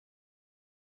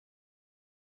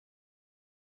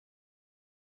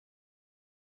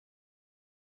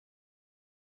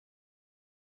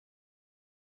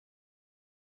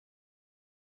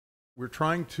We're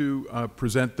trying to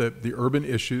present the urban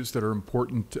issues that are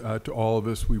important to all of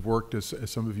us. We've worked, as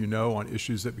some of you know, on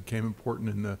issues that became important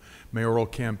in the mayoral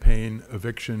campaign: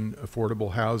 eviction,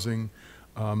 affordable housing,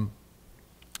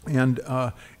 and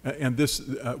this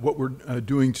what we're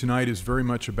doing tonight is very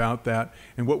much about that,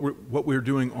 and what we're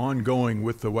doing ongoing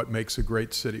with the What Makes a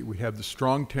Great City. We have the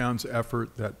Strong Towns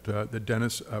effort that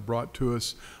Dennis brought to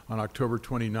us on October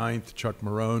 29th. Chuck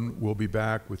Marone will be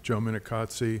back with Joe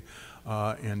Minicozzi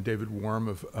and David Warm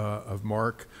of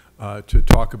Mark to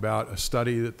talk about a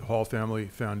study that the Hall Family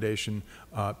Foundation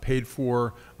paid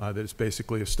for, that is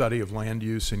basically a study of land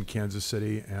use in Kansas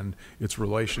City and its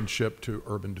relationship to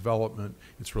urban development,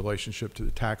 its relationship to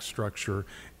the tax structure,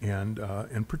 and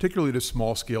particularly to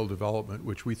small-scale development,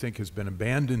 which we think has been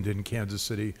abandoned in Kansas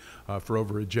City for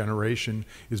over a generation,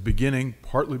 is beginning,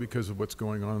 partly because of what's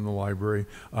going on in the library,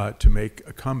 to make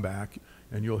a comeback.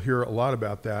 And you'll hear a lot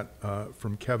about that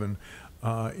from Kevin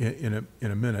in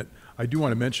a minute. I do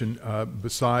want to mention,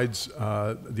 besides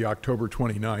the October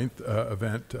 29th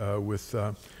event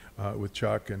with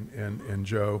Chuck and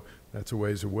Joe, that's a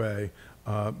ways away,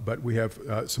 but we have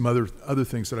some other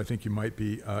things that I think you might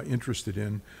be interested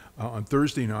in. On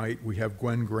Thursday night, we have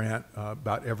Gwen Grant.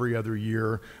 About every other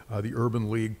year, the Urban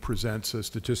League presents a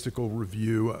statistical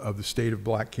review of the state of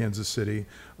Black Kansas City,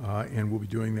 and we'll be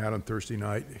doing that on Thursday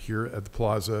night here at the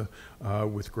Plaza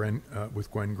with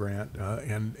Gwen Grant,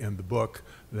 and the book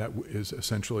that is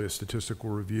essentially a statistical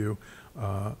review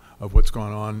of what's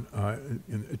gone on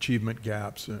in achievement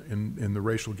gaps, in the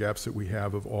racial gaps that we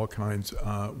have of all kinds,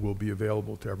 will be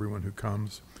available to everyone who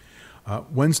comes.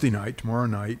 Wednesday night, tomorrow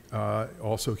night,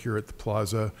 also here at the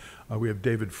Plaza, we have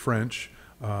David French,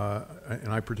 and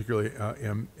I particularly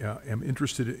am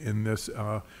interested in this.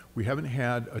 We haven't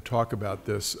had a talk about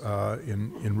this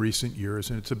in recent years,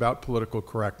 and it's about political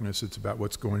correctness. It's about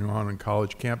what's going on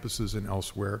college campuses and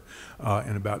elsewhere,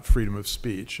 and about freedom of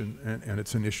speech, and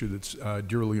it's an issue that's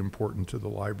dearly important to the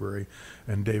library.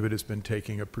 And David has been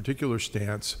taking a particular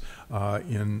stance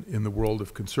in the world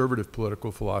of conservative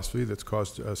political philosophy that's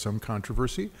caused some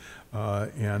controversy,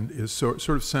 and is sort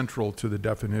of central to the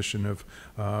definition of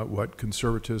what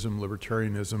conservatism,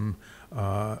 libertarianism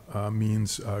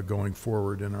means going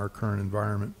forward in our current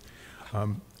environment.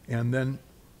 And then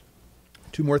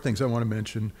two more things I want to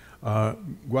mention.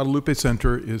 Guadalupe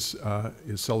Center is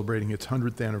celebrating its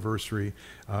 100th anniversary,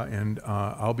 and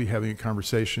I'll be having a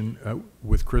conversation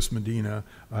with Chris Medina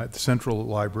at the Central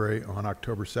Library on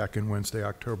October 2nd, Wednesday,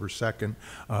 October 2nd,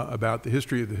 about the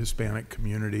history of the Hispanic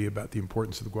community, about the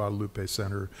importance of the Guadalupe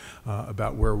Center,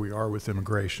 about where we are with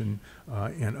immigration,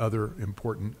 and other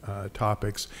important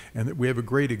topics. And that we have a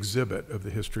great exhibit of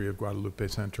the history of Guadalupe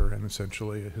Center and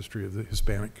essentially a history of the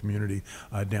Hispanic community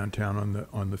downtown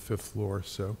on the 5th floor.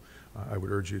 So I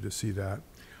would urge you to see that.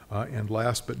 And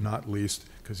last but not least,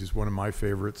 because he's one of my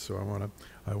favorites, so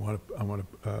I want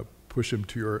to push him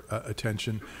to your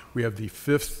attention. We have the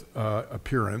 5th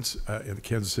appearance in the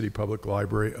Kansas City Public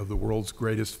Library of the world's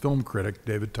greatest film critic,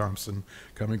 David Thompson,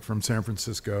 coming from San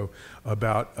Francisco,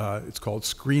 about, it's called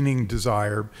Screening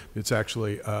Desire. It's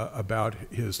actually about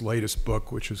his latest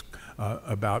book, which is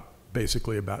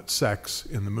basically about sex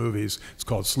in the movies. It's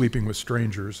called Sleeping with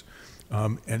Strangers.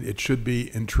 And it should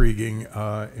be intriguing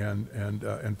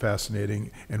and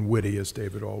fascinating and witty, as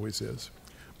David always is.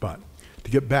 But to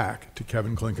get back to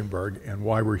Kevin Klinkenberg and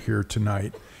why we're here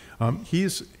tonight, he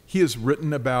has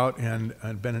written about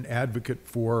and been an advocate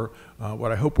for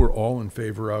what I hope we're all in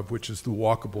favor of, which is the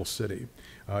walkable city.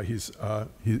 He's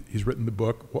written the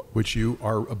book, which you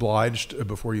are obliged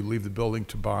before you leave the building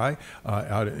to buy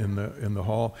out in the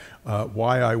hall,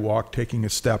 Why I Walk, Taking a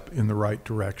Step in the Right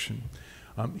Direction.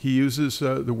 He uses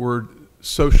the word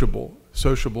sociable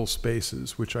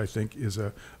spaces, which I think is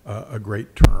a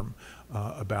great term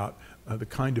about the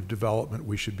kind of development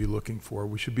we should be looking for.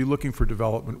 We should be looking for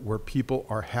development where people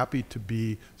are happy to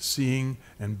be seeing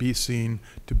and be seen,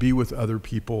 to be with other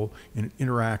people in an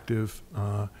interactive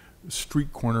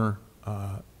street corner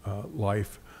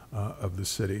life of the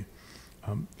city.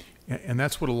 And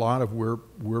that's what a lot of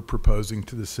we're proposing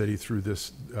to the city through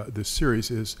this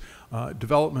series is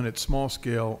development at small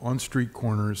scale on street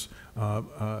corners,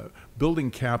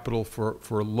 building capital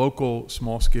for local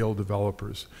small scale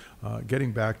developers,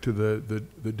 getting back to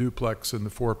the duplex and the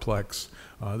fourplex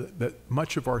that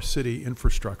much of our city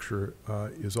infrastructure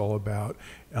is all about,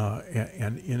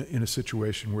 and in a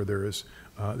situation where there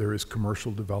is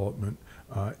commercial development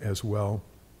as well.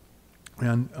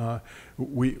 And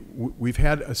we've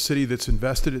had a city that's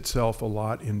invested itself a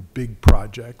lot in big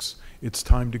projects. It's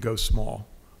time to go small,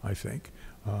 I think,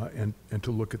 and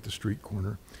to look at the street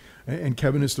corner. And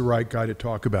Kevin is the right guy to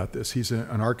talk about this. He's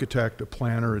an architect, a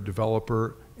planner, a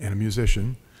developer, and a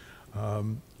musician.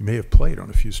 He may have played on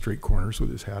a few street corners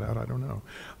with his hat out, I don't know.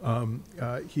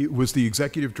 He was the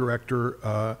executive director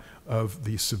of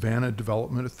the Savannah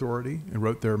Development Authority and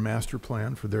wrote their master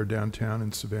plan for their downtown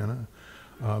in Savannah.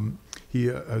 He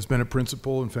has been a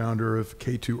principal and founder of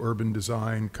K2 Urban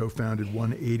Design, co-founded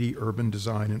 180 Urban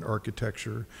Design and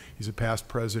Architecture. He's a past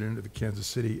president of the Kansas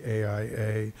City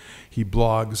AIA. He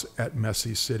blogs at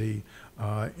Messy City,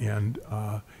 and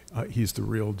he's the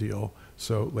real deal.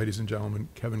 So, ladies and gentlemen,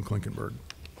 Kevin Klinkenberg.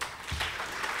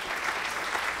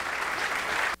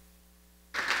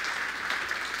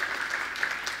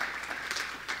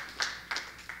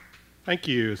 Thank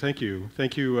you, thank you.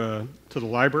 Thank you to the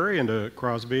library and to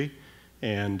Crosby,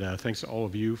 and thanks to all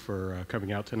of you for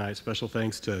coming out tonight. Special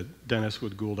thanks to Dennis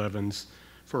with Gould Evans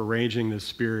for arranging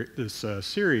this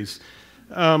series.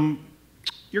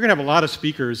 You're gonna have a lot of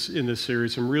speakers in this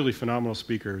series, some really phenomenal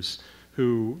speakers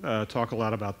who talk a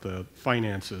lot about the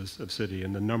finances of city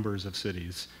and the numbers of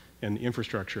cities and the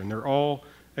infrastructure. And they're all,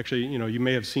 actually, you know, you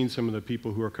may have seen some of the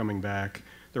people who are coming back.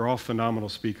 They're all phenomenal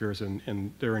speakers,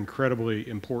 and they're incredibly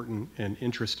important and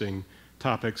interesting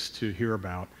topics to hear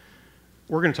about.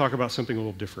 We're going to talk about something a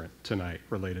little different tonight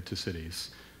related to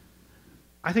cities.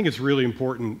 I think it's really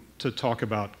important to talk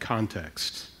about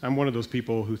context. I'm one of those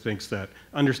people who thinks that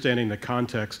understanding the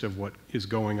context of what is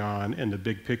going on and the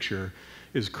big picture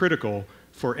is critical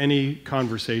for any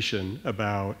conversation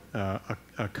about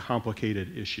a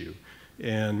complicated issue.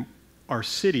 And our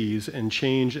cities and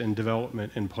change and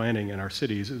development and planning in our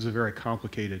cities is a very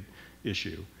complicated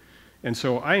issue. And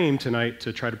so I aim tonight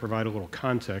to try to provide a little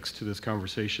context to this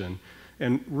conversation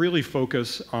and really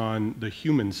focus on the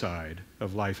human side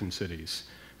of life in cities.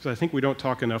 Because I think we don't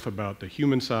talk enough about the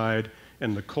human side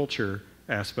and the culture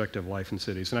aspect of life in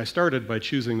cities. And I started by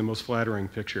choosing the most flattering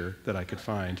picture that I could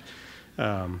find.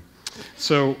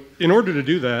 So in order to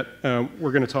do that,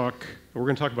 we're going to talk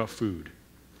about food.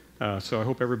 So I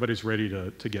hope everybody's ready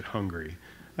to get hungry.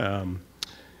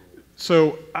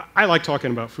 So I like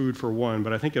talking about food for one,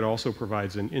 but I think it also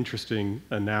provides an interesting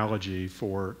analogy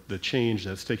for the change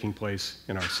that's taking place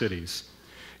in our cities.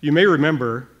 You may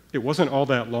remember it wasn't all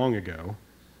that long ago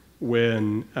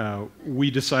when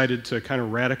we decided to kind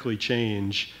of radically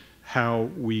change how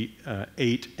we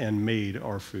ate and made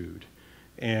our food.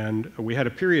 And we had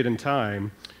a period in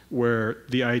time where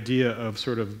the idea of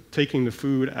sort of taking the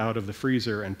food out of the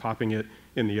freezer and popping it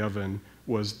in the oven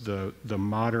was the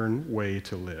modern way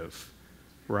to live,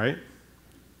 right?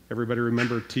 Everybody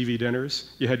remember TV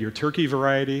dinners? You had your turkey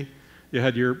variety, you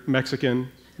had your Mexican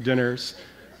dinners,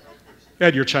 you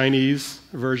had your Chinese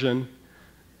version.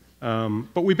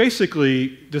 But we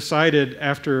basically decided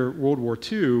after World War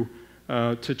II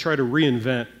to try to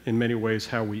reinvent in many ways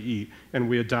how we eat. And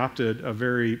we adopted a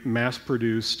very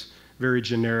mass-produced, very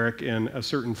generic, and a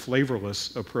certain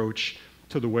flavorless approach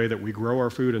to the way that we grow our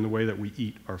food and the way that we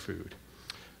eat our food.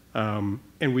 And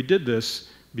we did this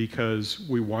because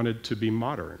we wanted to be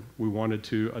modern. We wanted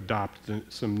to adopt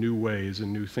some new ways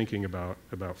and new thinking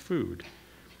about food.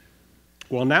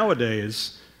 Well,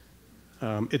 nowadays,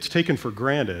 it's taken for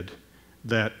granted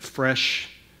that fresh,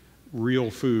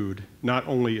 real food not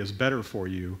only is better for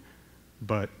you,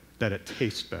 but that it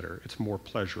tastes better. It's more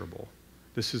pleasurable.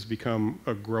 This has become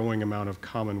a growing amount of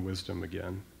common wisdom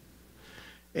again.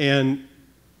 And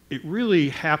it really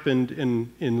happened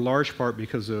in large part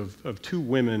because of two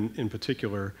women in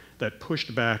particular that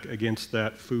pushed back against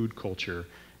that food culture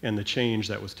and the change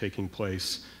that was taking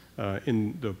place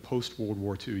in the post-World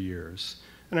War II years.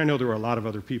 And I know there were a lot of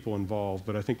other people involved,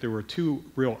 but I think there were two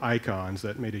real icons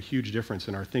that made a huge difference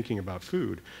in our thinking about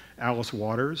food. Alice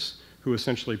Waters, who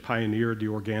essentially pioneered the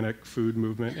organic food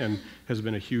movement and has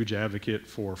been a huge advocate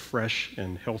for fresh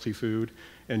and healthy food,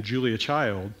 and Julia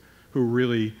Child, who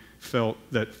really felt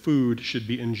that food should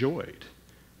be enjoyed.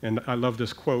 And I love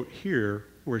this quote here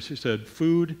where she said,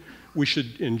 we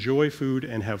should enjoy food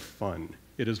and have fun.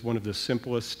 It is one of the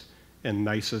simplest and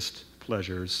nicest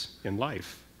pleasures in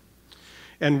life.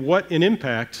 And what an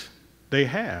impact they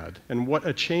had, and what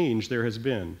a change there has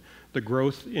been. The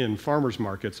growth in farmers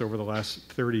markets over the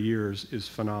last 30 years is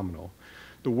phenomenal.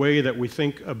 The way that we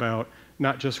think about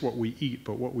not just what we eat,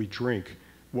 but what we drink,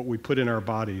 what we put in our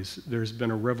bodies, there's been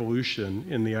a revolution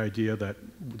in the idea that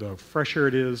the fresher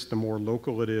it is, the more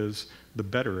local it is, the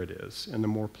better it is, and the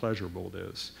more pleasurable it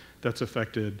is. That's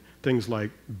affected things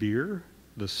like beer,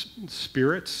 the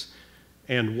spirits,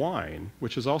 and wine,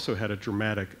 which has also had a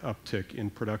dramatic uptick in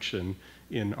production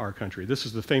in our country. This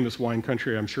is the famous wine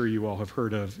country I'm sure you all have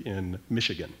heard of in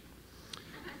Michigan.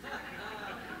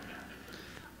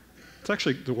 It's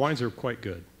actually, the wines are quite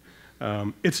good.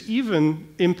 It's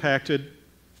even impacted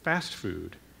fast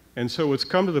food. And so it's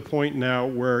come to the point now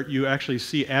where you actually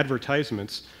see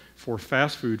advertisements for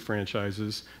fast food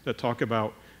franchises that talk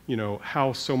about, you know,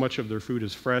 how so much of their food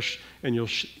is fresh, and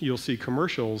you'll see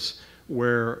commercials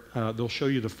where they'll show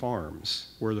you the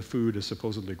farms where the food is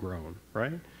supposedly grown,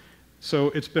 right? So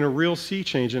it's been a real sea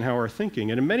change in how we're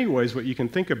thinking. And in many ways, what you can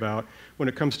think about when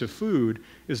it comes to food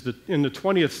is that in the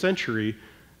 20th century,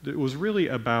 it was really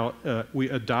about, we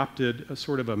adopted a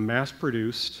sort of a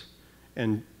mass-produced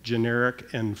and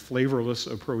generic and flavorless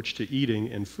approach to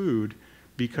eating and food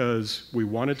because we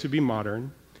wanted to be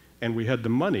modern and we had the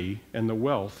money and the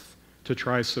wealth to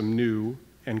try some new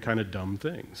and kind of dumb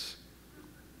things,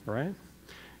 right?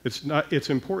 It's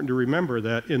important to remember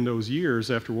that in those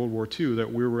years after World War II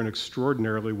that we were an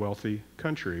extraordinarily wealthy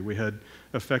country. We had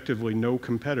effectively no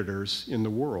competitors in the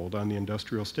world on the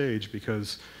industrial stage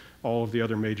because all of the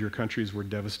other major countries were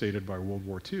devastated by World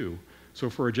War II.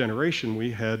 So for a generation, we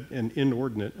had an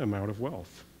inordinate amount of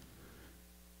wealth.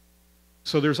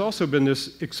 So there's also been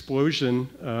this explosion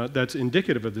that's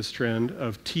indicative of this trend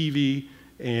of TV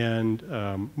and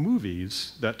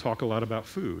movies that talk a lot about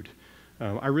food.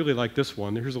 I really like this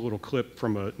one. Here's a little clip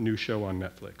from a new show on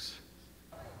Netflix.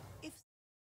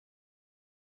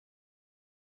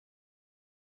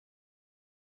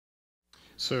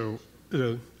 So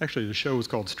actually the show is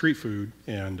called Street Food,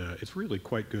 and it's really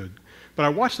quite good. But I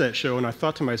watched that show and I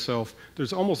thought to myself,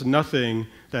 there's almost nothing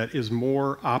that is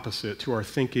more opposite to our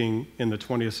thinking in the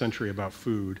 20th century about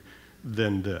food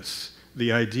than this.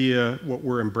 The idea, what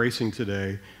we're embracing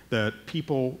today, that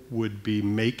people would be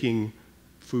making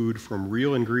food from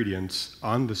real ingredients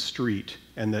on the street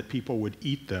and that people would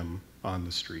eat them on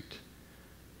the street.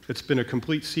 It's been a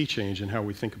complete sea change in how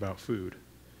we think about food.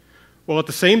 Well, at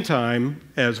the same time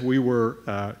as we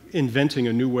were inventing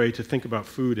a new way to think about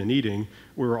food and eating,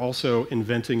 we were also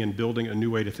inventing and building a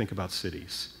new way to think about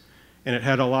cities. And it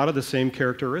had a lot of the same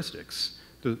characteristics.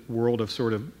 The world of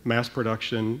sort of mass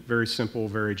production, very simple,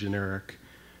 very generic.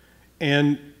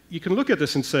 And you can look at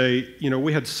this and say, you know,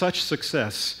 we had such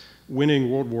success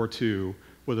winning World War II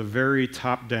with a very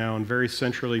top-down, very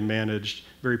centrally managed,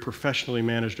 very professionally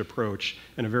managed approach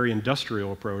and a very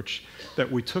industrial approach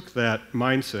that we took that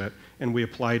mindset and we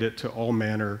applied it to all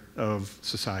manner of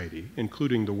society,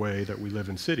 including the way that we live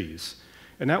in cities.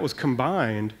 And that was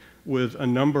combined with a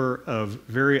number of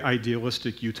very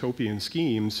idealistic utopian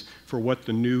schemes for what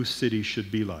the new city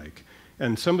should be like.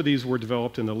 And some of these were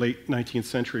developed in the late 19th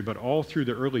century, but all through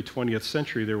the early 20th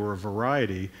century, there were a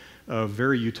variety of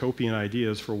very utopian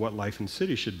ideas for what life in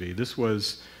cities should be. This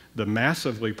was the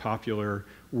massively popular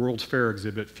World's Fair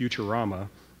exhibit, Futurama,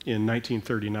 in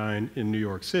 1939 in New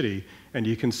York City, and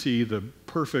you can see the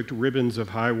perfect ribbons of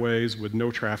highways with no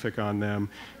traffic on them,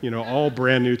 you know, all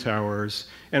brand new towers.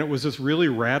 And it was this really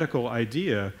radical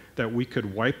idea that we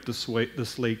could wipe the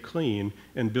slate clean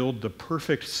and build the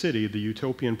perfect city, the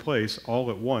utopian place,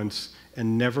 all at once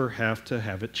and never have to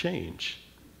have it change.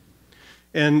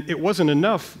 And it wasn't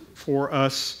enough for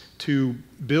us to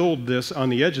build this on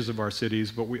the edges of our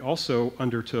cities, but we also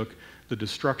undertook the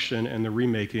destruction and the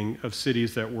remaking of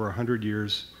cities that were 100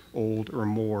 years old or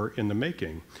more in the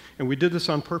making. And we did this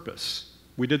on purpose.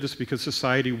 We did this because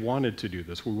society wanted to do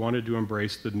this. We wanted to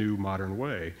embrace the new modern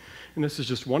way. And this is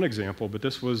just one example, but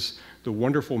this was the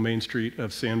wonderful Main Street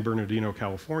of San Bernardino,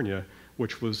 California,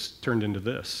 which was turned into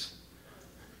this.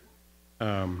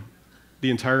 The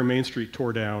entire Main Street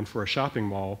tore down for a shopping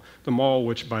mall, the mall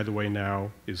which, by the way,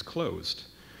 now is closed.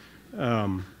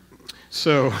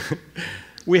 So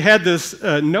we had this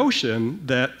notion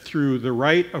that through the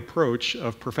right approach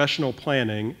of professional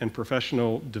planning and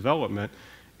professional development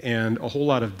and a whole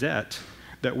lot of debt,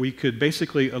 that we could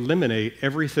basically eliminate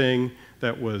everything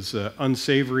that was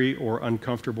unsavory or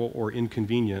uncomfortable or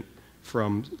inconvenient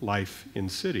from life in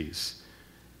cities.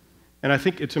 And I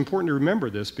think it's important to remember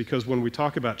this because when we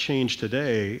talk about change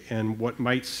today and what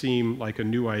might seem like a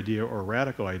new idea or a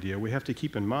radical idea, we have to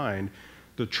keep in mind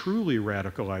the truly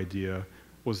radical idea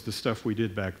was the stuff we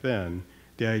did back then,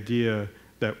 the idea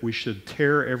that we should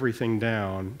tear everything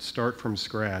down, start from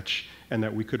scratch, and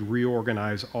that we could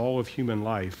reorganize all of human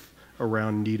life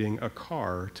around needing a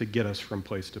car to get us from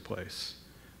place to place.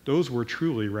 Those were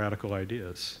truly radical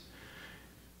ideas.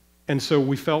 And so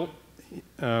we felt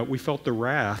the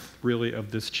wrath, really,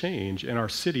 of this change, and our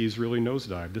cities really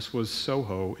nosedived. This was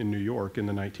Soho in New York in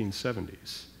the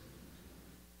 1970s.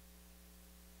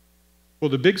 Well,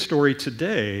 the big story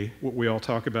today, what we all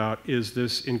talk about, is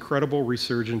this incredible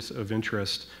resurgence of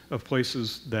interest of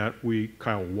places that we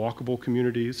call walkable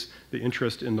communities, the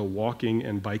interest in the walking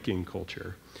and biking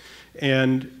culture.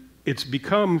 And it's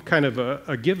become kind of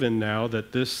a given now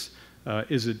that this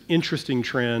is an interesting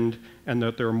trend, and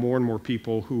that there are more and more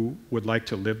people who would like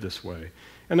to live this way.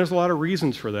 And there's a lot of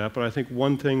reasons for that, but I think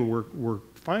one thing we're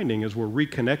finding is we're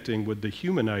reconnecting with the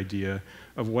human idea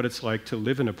of what it's like to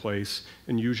live in a place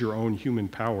and use your own human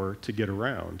power to get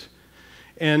around.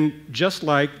 And just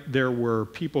like there were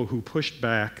people who pushed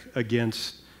back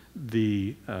against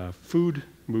the food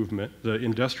movement, the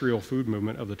industrial food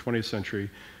movement of the 20th century,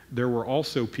 there were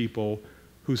also people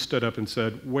who stood up and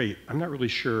said, wait, I'm not really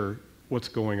sure what's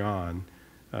going on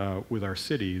with our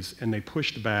cities, and they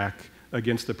pushed back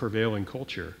against the prevailing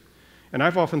culture. And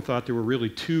I've often thought there were really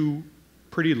two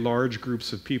pretty large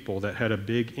groups of people that had a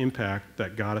big impact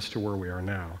that got us to where we are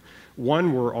now.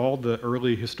 One were all the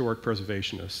early historic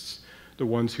preservationists, the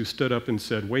ones who stood up and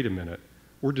said, wait a minute,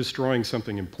 we're destroying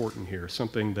something important here,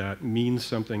 something that means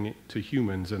something to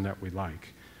humans and that we like.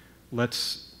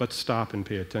 Let's stop and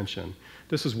pay attention.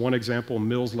 This is one example,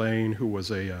 Mills Lane, who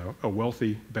was a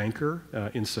wealthy banker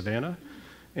in Savannah,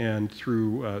 and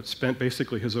spent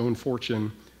basically his own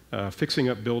fortune fixing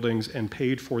up buildings and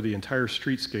paid for the entire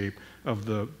streetscape of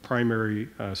the primary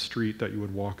street that you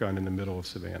would walk on in the middle of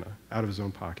Savannah, out of his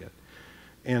own pocket.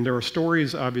 And there are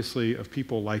stories, obviously, of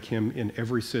people like him in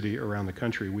every city around the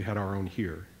country. We had our own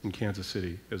here in Kansas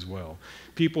City as well.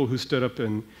 People who stood up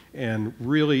and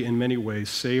really, in many ways,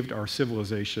 saved our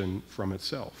civilization from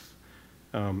itself.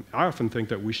 I often think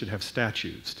that we should have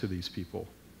statues to these people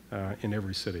in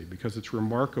every city, because it's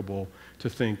remarkable to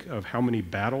think of how many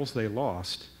battles they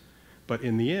lost, but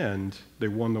in the end, they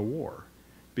won the war,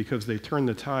 because they turned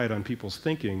the tide on people's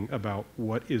thinking about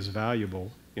what is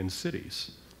valuable in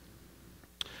cities.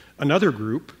 Another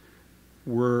group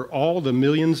were all the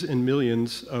millions and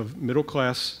millions of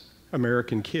middle-class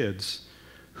American kids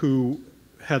who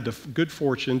had the good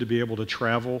fortune to be able to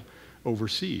travel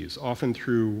overseas, often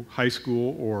through high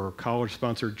school or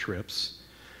college-sponsored trips,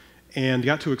 and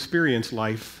got to experience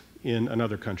life in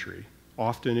another country,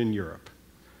 often in Europe.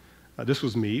 This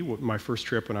was me, my first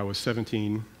trip when I was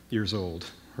 17 years old,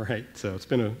 right? So it's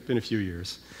been a few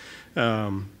years.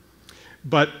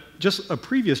 But just a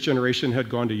previous generation had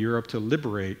gone to Europe to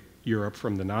liberate Europe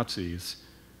from the Nazis.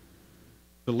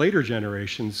 The later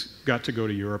generations got to go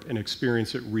to Europe and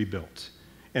experience it rebuilt.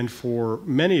 And for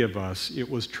many of us, it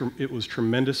was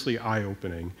tremendously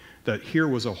eye-opening that here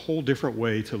was a whole different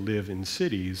way to live in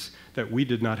cities that we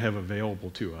did not have available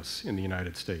to us in the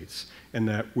United States, and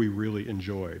that we really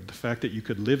enjoyed. The fact that you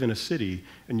could live in a city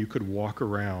and you could walk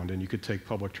around and you could take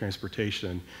public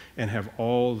transportation and have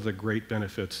all the great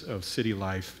benefits of city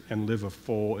life and live a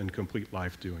full and complete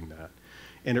life doing that.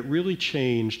 And it really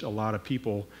changed a lot of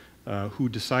people who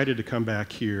decided to come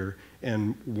back here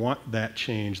and want that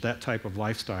change, that type of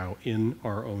lifestyle in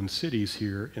our own cities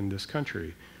here in this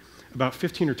country. About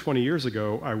 15 or 20 years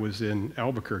ago, I was in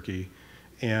Albuquerque,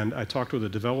 and I talked with a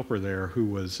developer there who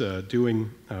was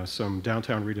doing some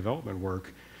downtown redevelopment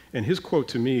work. And his quote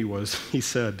to me was, he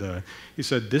said,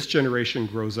 this generation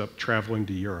grows up traveling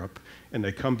to Europe, and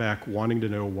they come back wanting to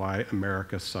know why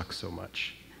America sucks so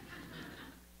much.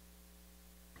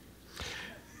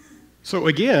 So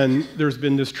again, there's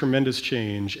been this tremendous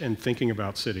change in thinking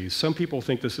about cities. Some people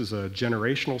think this is a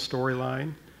generational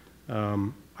storyline.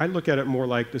 I look at it more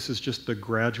like this is just the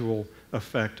gradual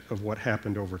effect of what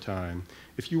happened over time.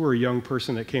 If you were a young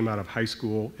person that came out of high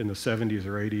school in the 70s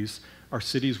or 80s, our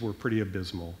cities were pretty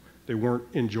abysmal. They weren't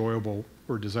enjoyable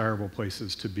or desirable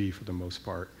places to be for the most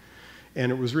part.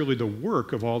 And it was really the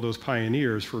work of all those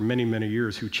pioneers for many, many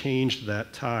years who changed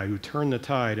that tide, who turned the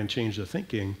tide and changed the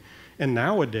thinking. And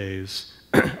nowadays,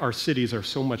 our cities are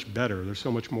so much better, they're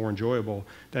so much more enjoyable,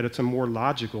 that it's a more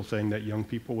logical thing that young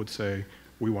people would say,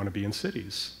 we want to be in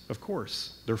cities. Of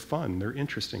course, they're fun, they're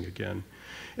interesting again.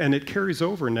 And it carries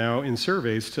over now in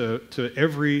surveys to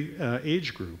every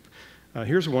age group.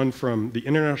 Here's one from the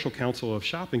International Council of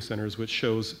Shopping Centers, which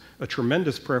shows a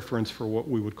tremendous preference for what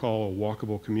we would call a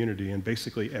walkable community in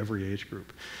basically every age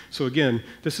group. So again,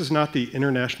 this is not the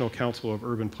International Council of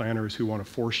Urban Planners who want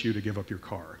to force you to give up your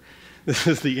car. This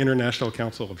is the International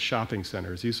Council of Shopping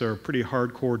Centers. These are pretty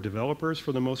hardcore developers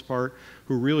for the most part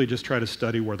who really just try to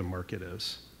study where the market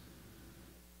is.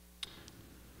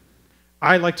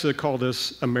 I like to call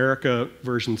this America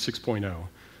version 6.0.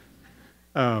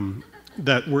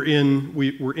 That we're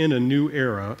in a new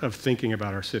era of thinking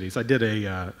about our cities. I did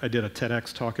a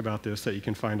TEDx talk about this that you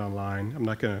can find online. I'm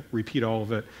not going to repeat all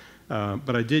of it,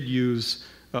 but I did use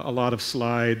a lot of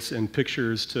slides and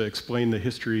pictures to explain the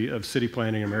history of city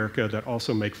planning in America that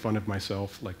also make fun of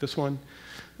myself, like this one.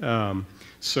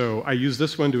 So I used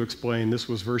this one to explain this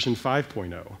was version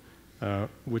 5.0,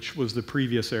 which was the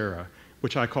previous era,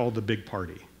 which I called the big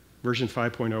party. Version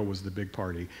 5.0 was the big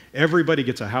party. Everybody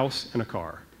gets a house and a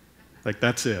car. Like,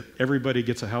 that's it. Everybody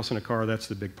gets a house and a car, that's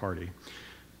the big party.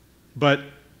 But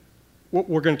what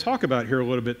we're going to talk about here a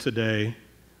little bit today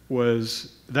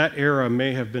was that era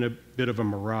may have been a bit of a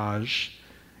mirage,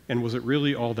 and was it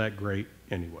really all that great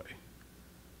anyway?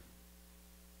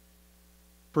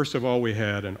 First of all, we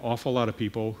had an awful lot of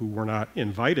people who were not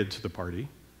invited to the party,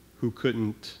 who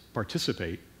couldn't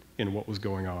participate in what was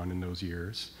going on in those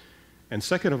years. And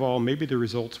second of all, maybe the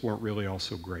results weren't really all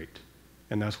so great.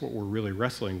 And that's what we're really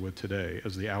wrestling with today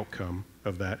as the outcome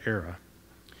of that era.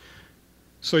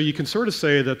 So you can sort of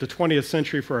say that the 20th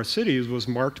century for our cities was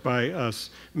marked by us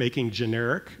making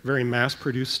generic, very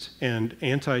mass-produced and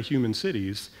anti-human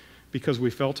cities because we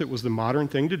felt it was the modern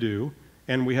thing to do,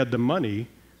 and we had the money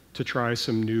to try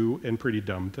some new and pretty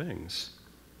dumb things.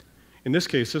 In this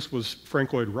case, this was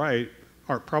Frank Lloyd Wright,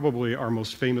 probably our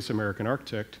most famous American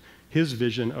architect, his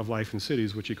vision of life in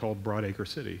cities, which he called Broadacre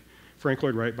City. Frank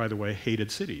Lloyd Wright, by the way, hated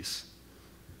cities.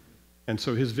 And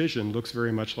so his vision looks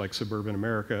very much like suburban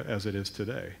America as it is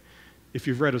today. If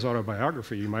you've read his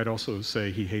autobiography, you might also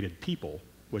say he hated people,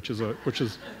 which is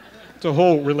it's a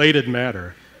whole related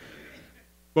matter.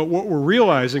 But what we're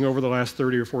realizing over the last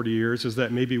 30 or 40 years is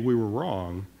that maybe we were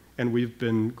wrong, and we've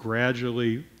been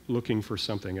gradually looking for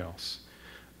something else.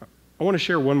 I want to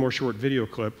share one more short video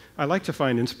clip. I like to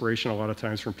find inspiration a lot of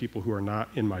times from people who are not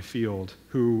in my field,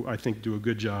 who I think do a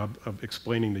good job of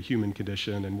explaining the human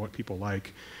condition and what people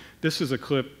like. This is a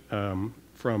clip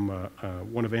from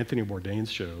one of Anthony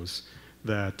Bourdain's shows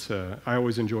that I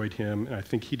always enjoyed him, and I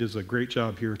think he does a great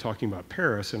job here talking about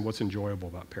Paris and what's enjoyable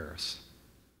about Paris.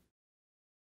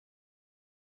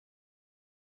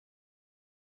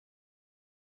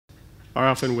 I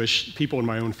often wish people in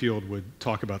my own field would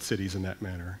talk about cities in that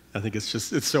manner. I think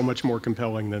it's so much more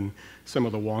compelling than some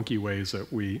of the wonky ways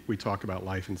that we talk about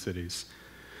life in cities.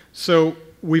 So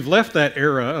we've left that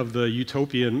era of the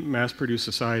utopian mass-produced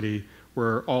society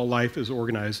where all life is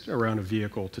organized around a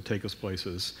vehicle to take us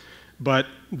places. But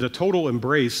the total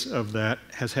embrace of that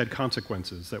has had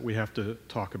consequences that we have to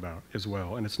talk about as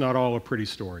well, and it's not all a pretty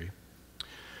story.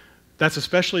 That's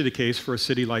especially the case for a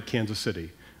city like Kansas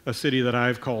City, a city that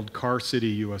I've called Car City,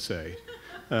 USA.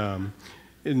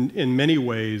 In many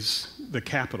ways, the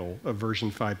capital of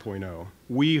version 5.0.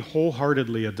 We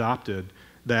wholeheartedly adopted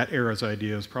that era's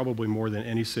ideas probably more than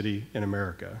any city in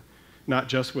America, not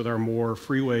just with our more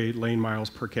freeway lane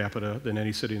miles per capita than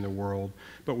any city in the world,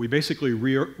 but we basically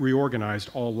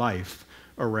reorganized all life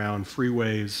around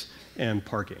freeways and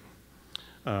parking.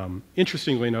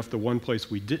 Interestingly enough, the one place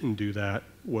we didn't do that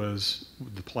was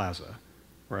the plaza.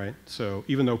 Right? So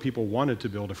even though people wanted to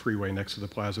build a freeway next to the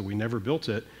plaza, we never built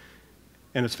it.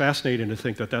 And it's fascinating to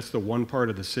think that that's the one part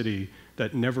of the city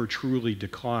that never truly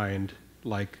declined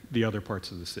like the other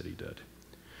parts of the city did.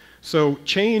 So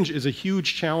change is a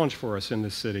huge challenge for us in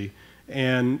this city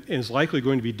and is likely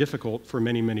going to be difficult for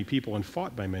many, many people and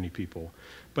fought by many people.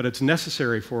 But it's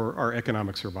necessary for our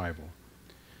economic survival.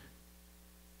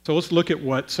 So let's look at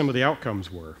what some of the outcomes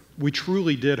were. We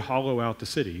truly did hollow out the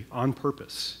city on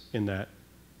purpose in that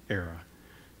era.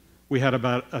 We had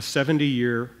about a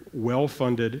 70-year,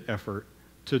 well-funded effort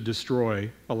to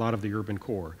destroy a lot of the urban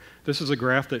core. This is a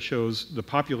graph that shows the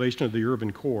population of the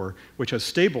urban core, which has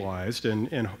stabilized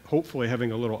and hopefully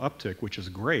having a little uptick, which is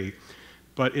great,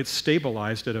 but it's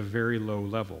stabilized at a very low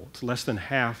level. It's less than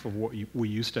half of what we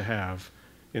used to have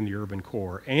in the urban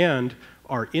core. And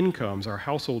our incomes, our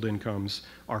household incomes,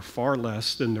 are far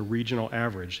less than the regional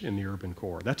average in the urban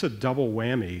core. That's a double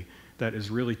whammy that is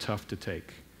really tough to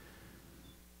take.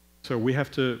 So we have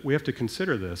to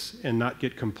consider this and not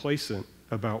get complacent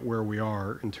about where we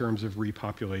are in terms of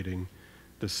repopulating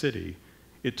the city.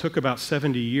 It took about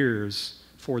 70 years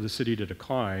for the city to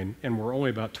decline, and we're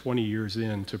only about 20 years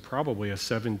into probably a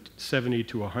 70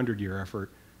 to 100-year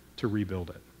effort to rebuild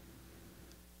it.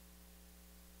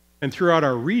 And throughout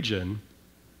our region,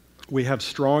 we have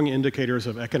strong indicators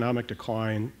of economic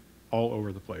decline all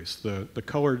over the place.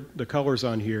 The colors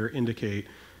on here indicate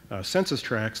census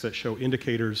tracts that show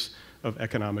indicators of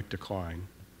economic decline.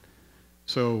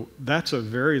 So that's a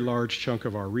very large chunk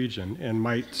of our region and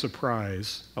might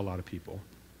surprise a lot of people.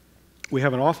 We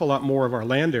have an awful lot more of our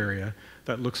land area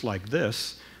that looks like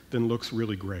this than looks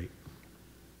really great.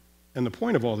 And the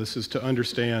point of all this is to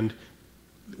understand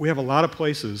we have a lot of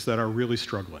places that are really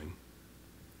struggling,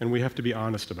 and we have to be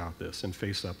honest about this and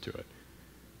face up to it.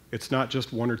 It's not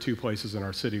just one or two places in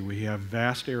our city. We have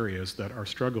vast areas that are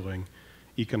struggling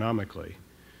economically.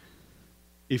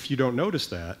 If you don't notice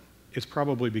that, it's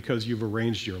probably because you've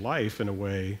arranged your life in a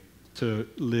way to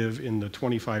live in the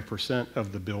 25%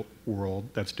 of the built world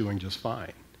that's doing just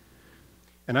fine.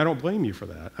 And I don't blame you for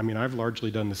that. I mean, I've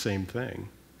largely done the same thing.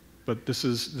 but this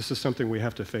is something we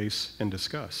have to face and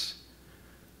discuss.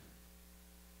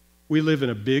 We live in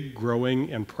a big,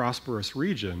 growing, and prosperous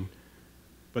region,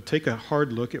 but take a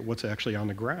hard look at what's actually on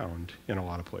the ground in a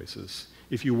lot of places.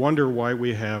 If you wonder why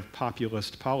we have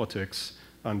populist politics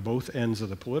on both ends of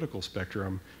the political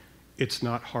spectrum, it's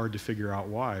not hard to figure out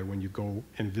why when you go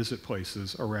and visit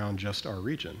places around just our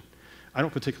region. I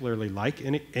don't particularly like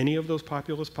any of those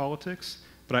populist politics,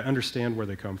 but I understand where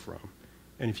they come from.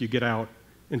 And if you get out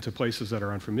into places that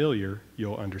are unfamiliar,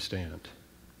 you'll understand.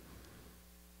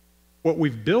 What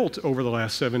we've built over the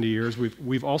last 70 years,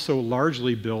 we've also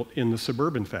largely built in the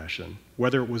suburban fashion,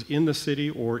 whether it was in the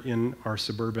city or in our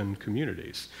suburban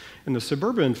communities. And the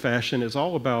suburban fashion is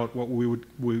all about what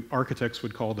architects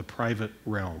would call the private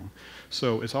realm.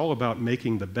 So it's all about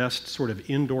making the best sort of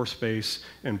indoor space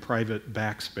and private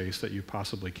back space that you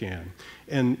possibly can.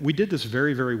 And we did this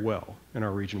very, very well in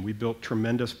our region. We built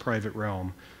tremendous private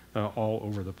realm all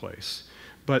over the place.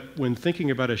 But when thinking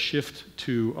about a shift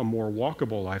to a more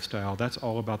walkable lifestyle, that's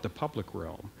all about the public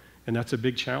realm. And that's a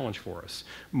big challenge for us.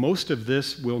 Most of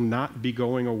this will not be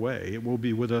going away. It will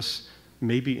be with us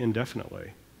maybe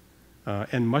indefinitely.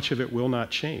 And much of it will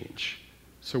not change.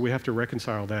 So we have to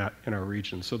reconcile that in our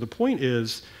region. So the point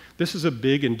is, this is a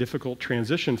big and difficult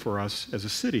transition for us as a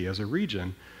city, as a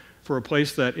region, for a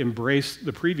place that embraced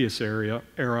the previous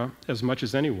era as much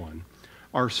as anyone.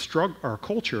 Our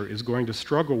culture is going to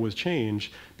struggle with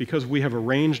change because we have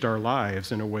arranged our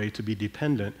lives in a way to be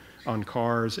dependent on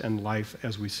cars and life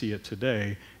as we see it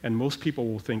today, and most people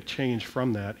will think change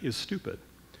from that is stupid.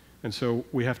 And so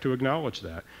we have to acknowledge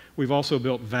that. We've also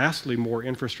built vastly more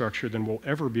infrastructure than we'll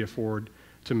ever be afforded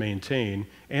to maintain,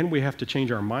 and we have to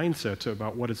change our mindsets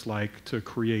about what it's like to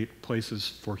create places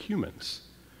for humans.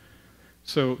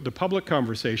 So the public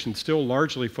conversation still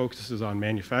largely focuses on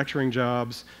manufacturing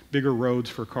jobs, bigger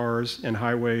roads for cars and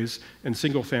highways, and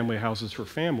single-family houses for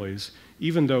families,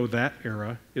 even though that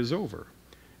era is over.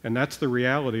 And that's the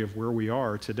reality of where we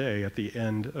are today at the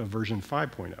end of version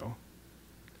 5.0.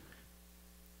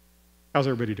 How's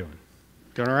everybody doing?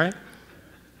 Doing all right?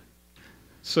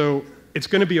 So it's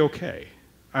going to be okay.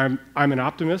 I'm an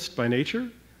optimist by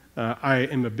nature. I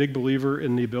am a big believer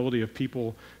in the ability of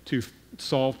people to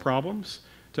solve problems,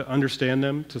 to understand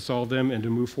them, to solve them, and to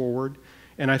move forward.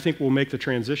 And I think we'll make the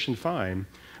transition fine,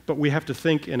 but we have to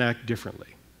think and act differently.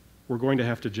 We're going to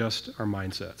have to adjust our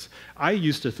mindsets. I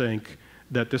used to think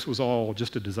that this was all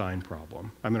just a design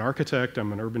problem. I'm an architect,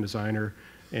 I'm an urban designer,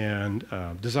 and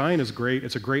design is great.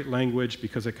 It's a great language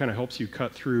because it kind of helps you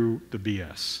cut through the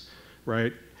BS,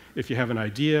 right? If you have an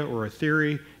idea or a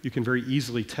theory, you can very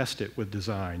easily test it with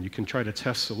design. You can try to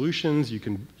test solutions, you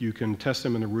can test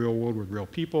them in the real world with real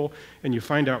people, and you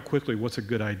find out quickly what's a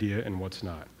good idea and what's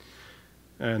not.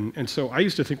 And so I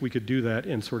used to think we could do that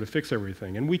and sort of fix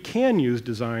everything. And we can use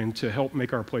design to help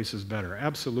make our places better,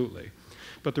 absolutely.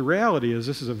 But the reality is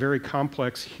this is a very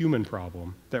complex human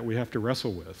problem that we have to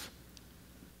wrestle with.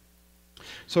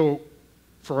 So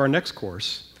for our next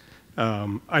course,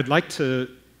 I'd like to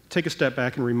take a step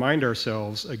back and remind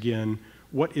ourselves again,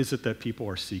 what is it that people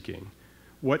are seeking?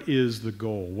 What is the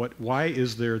goal? Why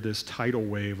is there this tidal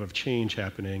wave of change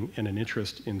happening and an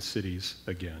interest in cities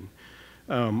again?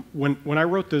 When I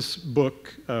wrote this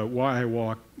book, Why I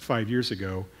Walk, 5 years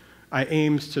ago, I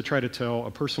aimed to try to tell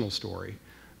a personal story.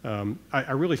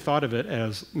 I really thought of it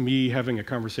as me having a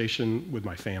conversation with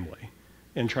my family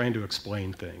and trying to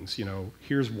explain things. You know,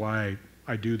 here's why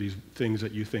I do these things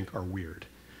that you think are weird.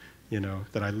 You know,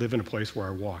 that I live in a place where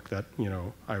I walk, that, you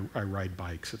know, I ride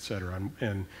bikes, et cetera,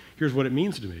 and here's what it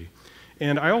means to me.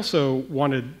 And I also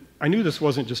I knew this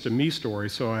wasn't just a me story,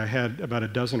 so I had about a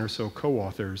dozen or so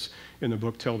co-authors in the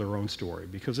book tell their own story,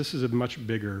 because this is a much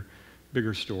bigger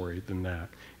story than that.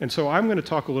 And so I'm going to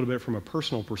talk a little bit from a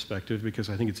personal perspective, because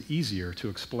I think it's easier to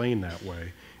explain that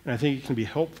way, and I think it can be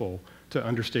helpful to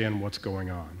understand what's going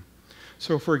on.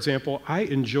 So, for example, I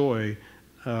enjoy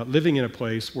living in a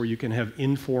place where you can have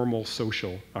informal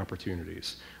social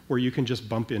opportunities, where you can just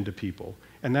bump into people.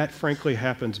 And that, frankly,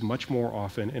 happens much more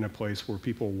often in a place where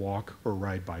people walk or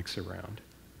ride bikes around.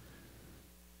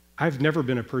 I've never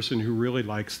been a person who really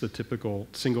likes the typical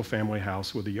single-family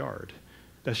house with a yard.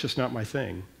 That's just not my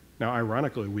thing. Now,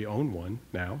 ironically, we own one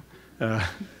now.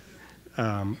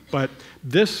 But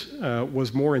this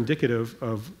was more indicative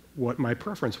of what my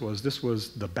preference was. This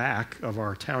was the back of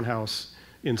our townhouse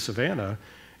in Savannah,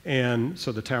 and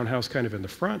so the townhouse kind of in the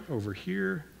front over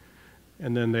here,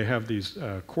 and then they have these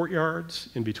courtyards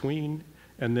in between,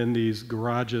 and then these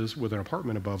garages with an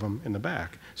apartment above them in the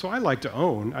back. So I like to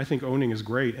own. I think owning is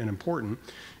great and important,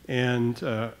 and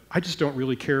I just don't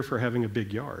really care for having a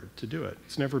big yard to do it.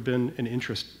 It's never been an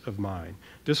interest of mine.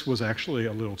 This was actually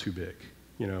a little too big.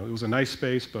 You know, it was a nice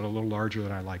space, but a little larger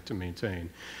than I like to maintain.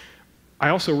 I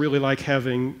also really like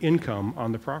having income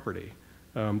on the property.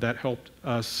 That helped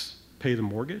us pay the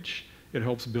mortgage. It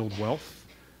helps build wealth.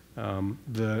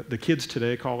 The kids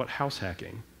today call it house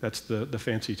hacking. That's the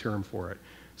fancy term for it.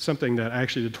 Something that I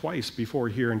actually did twice before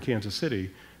here in Kansas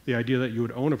City, the idea that you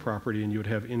would own a property and you would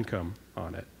have income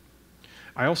on it.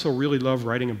 I also really love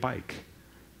riding a bike.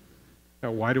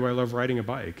 Now, why do I love riding a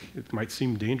bike? It might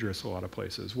seem dangerous a lot of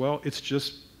places. Well, it's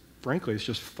just, frankly, it's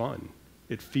just fun.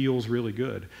 It feels really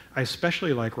good. I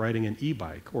especially like riding an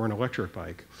e-bike or an electric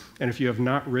bike. And if you have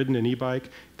not ridden an e-bike,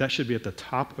 that should be at the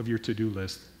top of your to-do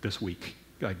list this week.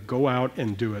 Like, go out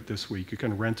and do it this week. You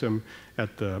can rent them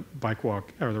at the Bike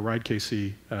Walk or the Ride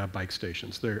KC bike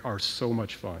stations. They are so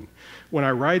much fun. When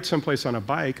I ride someplace on a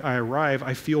bike, I arrive,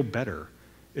 I feel better.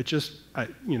 It just,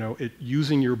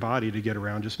 using your body to get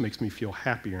around just makes me feel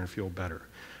happier and feel better.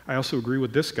 I also agree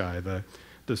with this guy, the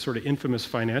sort of infamous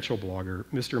financial blogger,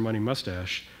 Mr. Money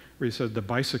Mustache, where he said the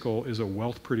bicycle is a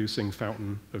wealth-producing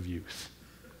fountain of youth.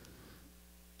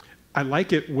 I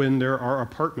like it when there are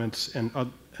apartments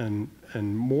and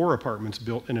more apartments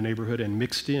built in a neighborhood and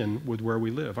mixed in with where we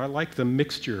live. I like the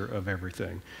mixture of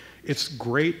everything. It's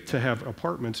great to have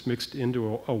apartments mixed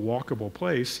into a walkable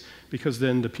place, because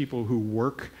then the people who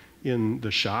work in the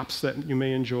shops that you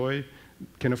may enjoy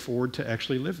can afford to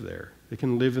actually live there. They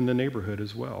can live in the neighborhood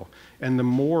as well. And the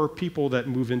more people that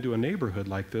move into a neighborhood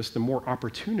like this, the more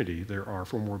opportunity there are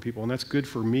for more people. And that's good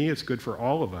for me, it's good for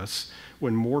all of us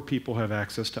when more people have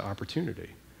access to opportunity.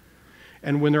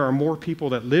 And when there are more people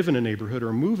that live in a neighborhood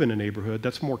or move in a neighborhood,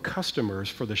 that's more customers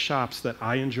for the shops that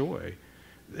I enjoy,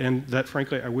 and that,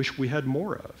 frankly, I wish we had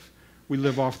more of. We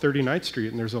live off 39th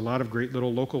Street, and there's a lot of great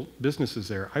little local businesses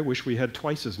there. I wish we had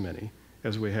twice as many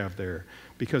as we have there,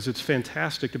 because it's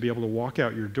fantastic to be able to walk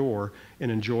out your door and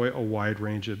enjoy a wide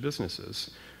range of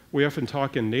businesses. We often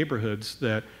talk in neighborhoods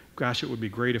that, gosh, it would be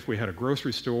great if we had a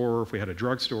grocery store, if we had a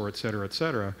drugstore, et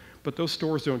cetera, but those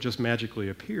stores don't just magically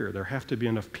appear. There have to be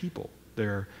enough people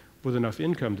there with enough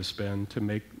income to spend to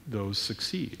make those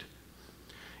succeed.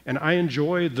 And I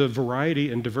enjoy the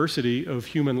variety and diversity of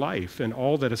human life and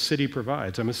all that a city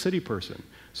provides. I'm a city person,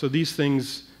 so these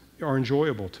things are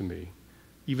enjoyable to me,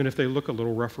 even if they look a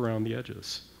little rough around the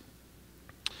edges.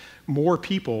 More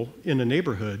people in a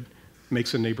neighborhood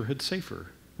makes a neighborhood safer.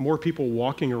 More people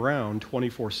walking around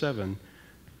 24/7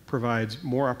 provides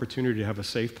more opportunity to have a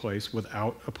safe place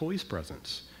without a police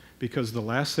presence. Because the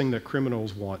last thing that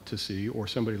criminals want to see, or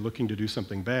somebody looking to do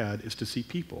something bad, is to see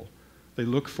people. They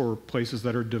look for places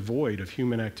that are devoid of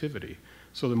human activity.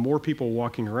 So the more people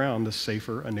walking around, the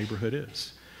safer a neighborhood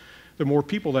is. The more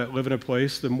people that live in a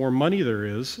place, the more money there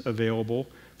is available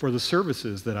for the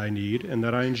services that I need and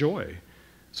that I enjoy.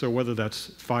 So whether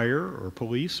that's fire or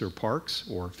police or parks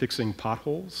or fixing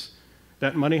potholes,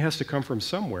 that money has to come from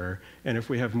somewhere, and if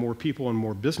we have more people and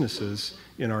more businesses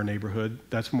in our neighborhood,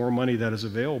 that's more money that is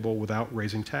available without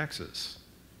raising taxes.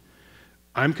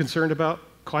 I'm concerned about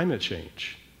climate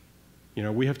change. You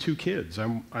know, we have 2 kids.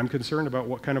 I'm concerned about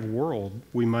what kind of world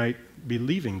we might be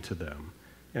leaving to them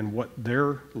and what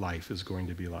their life is going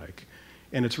to be like.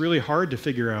 And it's really hard to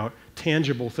figure out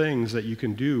tangible things that you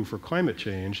can do for climate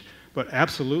change, but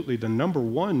absolutely the number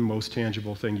one most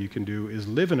tangible thing you can do is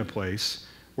live in a place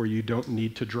where you don't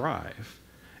need to drive,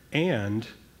 and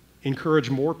encourage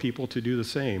more people to do the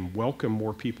same, welcome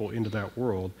more people into that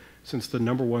world, since the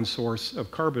number one source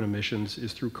of carbon emissions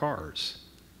is through cars.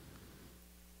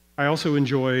 I also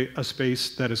enjoy a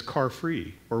space that is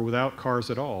car-free or without cars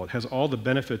at all. It has all the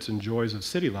benefits and joys of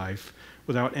city life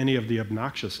without any of the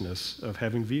obnoxiousness of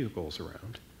having vehicles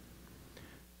around.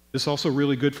 This is also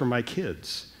really good for my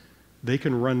kids. They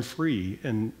can run free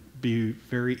and be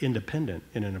very independent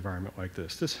in an environment like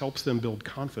this. This helps them build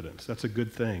confidence. That's a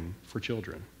good thing for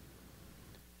children.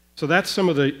 So that's some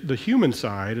of the human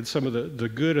side and some of the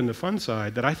good and the fun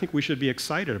side that I think we should be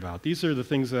excited about. These are the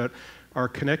things that are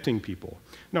connecting people.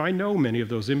 Now, I know many of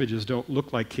those images don't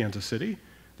look like Kansas City.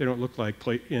 They don't look like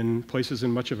in places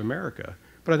in much of America.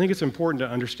 But I think it's important to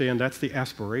understand that's the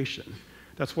aspiration.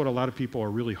 That's what a lot of people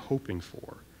are really hoping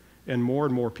for. And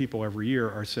more people every year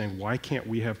are saying, why can't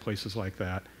we have places like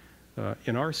that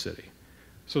in our city?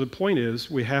 So the point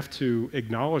is, we have to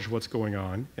acknowledge what's going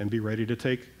on and be ready to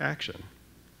take action.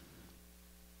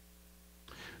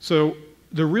 So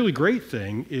the really great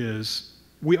thing is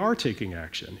we are taking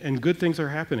action, and good things are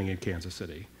happening in Kansas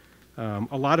City.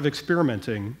 A lot of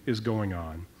experimenting is going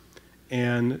on.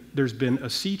 And there's been a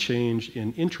sea change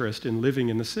in interest in living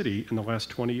in the city in the last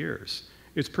 20 years.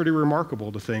 It's pretty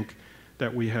remarkable to think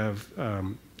that we have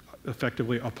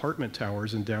effectively apartment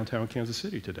towers in downtown Kansas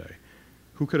City today.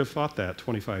 Who could have thought that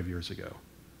 25 years ago?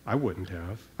 I wouldn't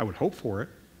have. I would hope for it.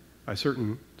 I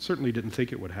certainly didn't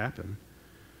think it would happen.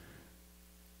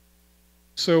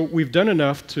 So we've done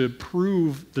enough to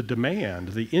prove the demand,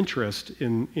 the interest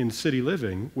in city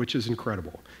living, which is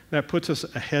incredible. That puts us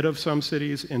ahead of some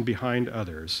cities and behind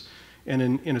others. And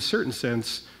in a certain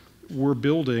sense, we're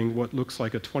building what looks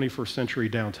like a 21st century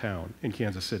downtown in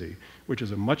Kansas City, which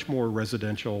is a much more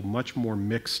residential, much more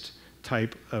mixed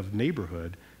type of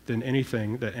neighborhood than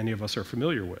anything that any of us are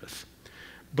familiar with.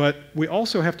 But we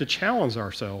also have to challenge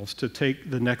ourselves to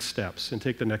take the next steps and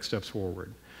take the next steps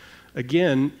forward.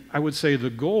 Again, I would say the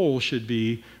goal should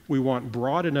be we want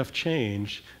broad enough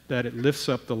change that it lifts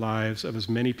up the lives of as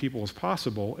many people as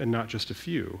possible and not just a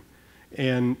few.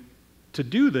 And to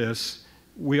do this,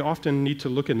 we often need to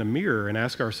look in the mirror and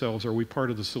ask ourselves, are we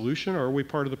part of the solution or are we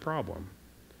part of the problem?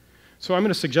 So I'm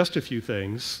going to suggest a few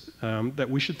things that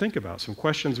we should think about, some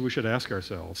questions we should ask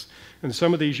ourselves. And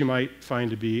some of these you might find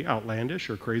to be outlandish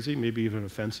or crazy, maybe even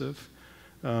offensive.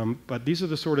 But these are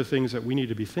the sort of things that we need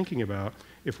to be thinking about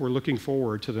if we're looking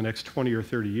forward to the next 20 or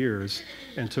 30 years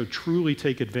and to truly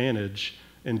take advantage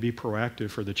and be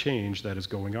proactive for the change that is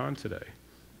going on today.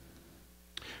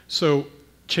 So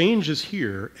change is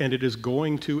here and it is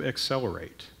going to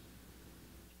accelerate.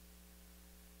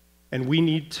 And we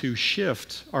need to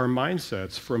shift our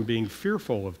mindsets from being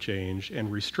fearful of change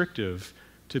and restrictive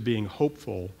to being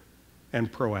hopeful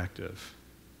and proactive.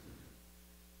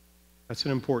 That's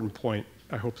an important point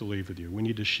I hope to leave with you. We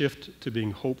need to shift to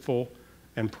being hopeful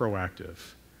and proactive.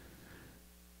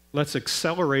 Let's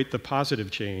accelerate the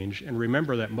positive change and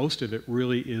remember that most of it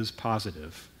really is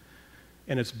positive.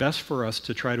 And it's best for us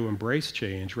to try to embrace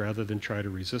change rather than try to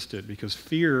resist it, because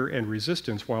fear and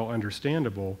resistance, while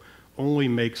understandable, only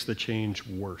makes the change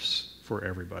worse for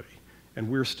everybody. And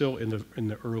we're still in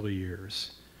the early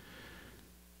years.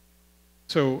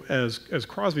 So as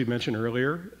Crosby mentioned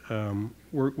earlier,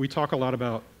 we talk a lot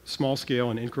about small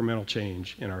scale and incremental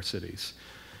change in our cities.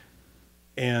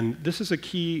 And this is a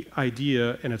key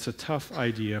idea, and it's a tough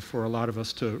idea for a lot of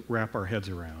us to wrap our heads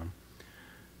around.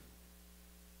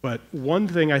 But one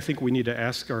thing I think we need to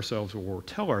ask ourselves or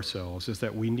tell ourselves is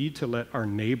that we need to let our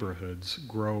neighborhoods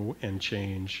grow and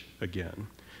change again.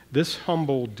 This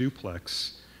humble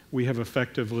duplex we have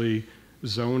effectively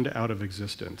zoned out of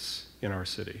existence in our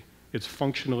city. It's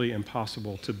functionally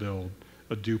impossible to build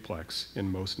a duplex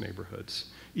in most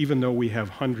neighborhoods, even though we have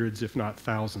hundreds, if not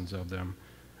thousands of them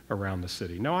around the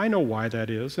city. Now, I know why that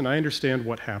is, and I understand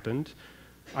what happened.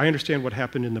 I understand what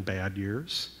happened in the bad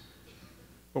years.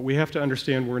 But we have to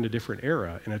understand we're in a different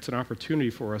era, and it's an opportunity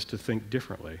for us to think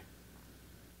differently.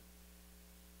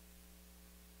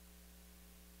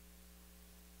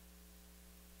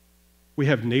 We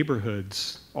have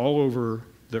neighborhoods all over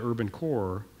the urban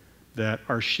core that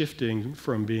are shifting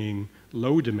from being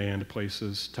low demand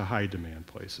places to high demand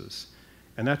places.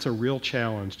 And that's a real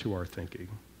challenge to our thinking.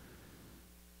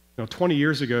 Now, 20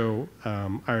 years ago,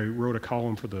 I wrote a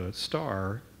column for the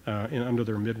Star under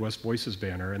their Midwest Voices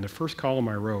banner, and the first column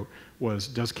I wrote was,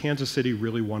 does Kansas City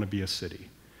really want to be a city?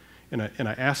 And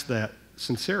I asked that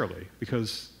sincerely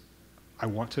because I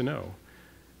want to know.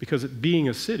 Because being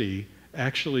a city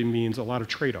actually means a lot of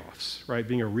trade-offs, right?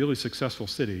 Being a really successful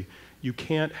city, you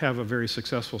can't have a very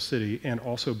successful city and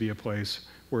also be a place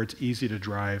where it's easy to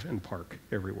drive and park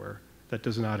everywhere. That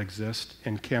does not exist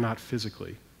and cannot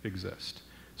physically exist.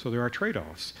 So there are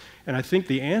trade-offs. And I think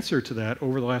the answer to that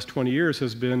over the last 20 years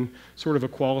has been sort of a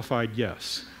qualified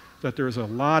yes, that there's a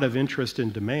lot of interest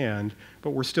and demand,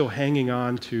 but we're still hanging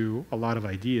on to a lot of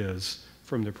ideas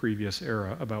from the previous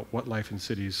era about what life in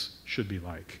cities should be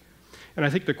like. And I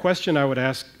think the question I would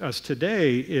ask us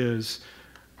today is,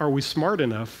 are we smart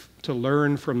enough to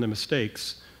learn from the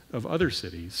mistakes of other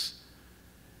cities?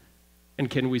 And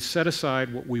can we set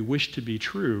aside what we wish to be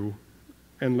true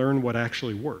and learn what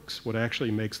actually works, what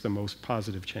actually makes the most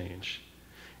positive change?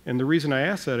 And the reason I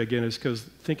ask that again is because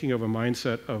thinking of a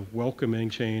mindset of welcoming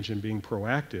change and being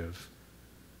proactive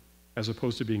as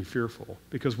opposed to being fearful.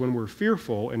 Because when we're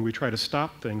fearful and we try to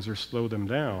stop things or slow them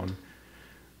down,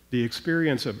 the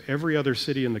experience of every other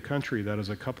city in the country that is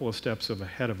a couple of steps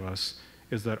ahead of us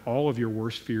is that all of your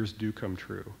worst fears do come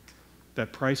true.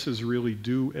 That prices really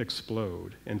do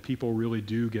explode and people really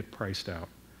do get priced out.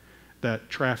 That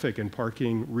traffic and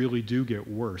parking really do get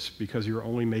worse because you're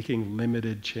only making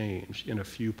limited change in a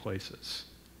few places.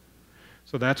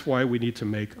 So that's why we need to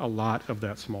make a lot of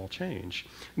that small change.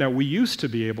 Now, we used to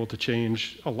be able to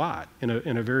change a lot in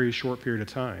a very short period of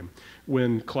time.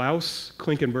 When Klaus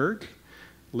Klinkenberg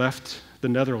left the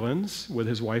Netherlands with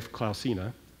his wife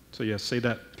Klausina, so yes, say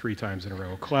that 3 times in a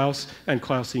row, Klaus and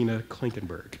Klausina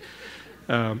Klinkenberg.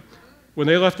 When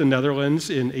they left the Netherlands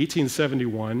in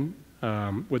 1871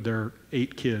 with their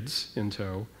 8 kids in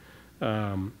tow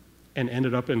and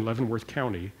ended up in Leavenworth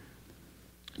County,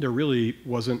 there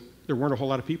weren't a whole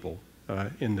lot of people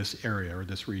in this area or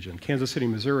this region. Kansas City,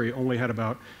 Missouri only had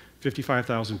about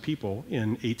 55,000 people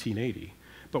in 1880.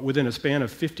 But within a span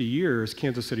of 50 years,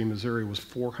 Kansas City, Missouri was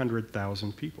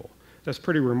 400,000 people. That's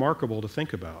pretty remarkable to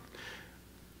think about.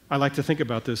 I like to think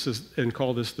about this and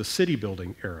call this the city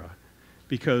building era,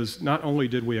 because not only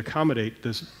did we accommodate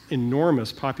this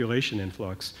enormous population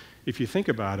influx, if you think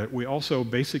about it, we also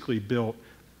basically built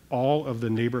all of the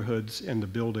neighborhoods and the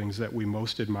buildings that we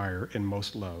most admire and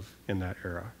most love in that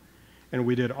era. And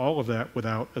we did all of that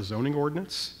without a zoning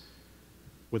ordinance,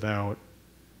 without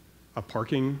a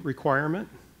parking requirement,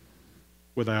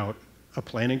 without a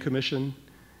planning commission,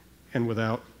 and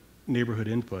without neighborhood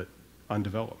input on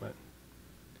development.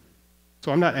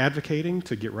 So I'm not advocating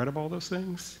to get rid of all those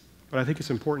things, but I think it's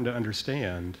important to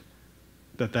understand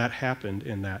that that happened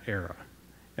in that era,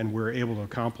 and we're able to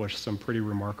accomplish some pretty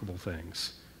remarkable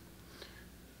things.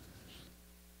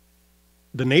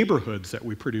 The neighborhoods that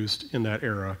we produced in that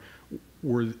era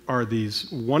are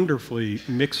these wonderfully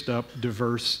mixed up,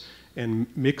 diverse, and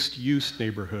mixed-use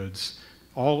neighborhoods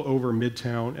all over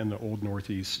Midtown and the Old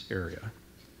Northeast area.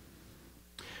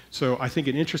 So I think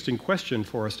an interesting question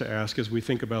for us to ask as we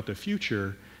think about the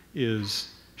future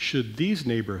is, should these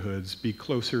neighborhoods be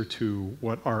closer to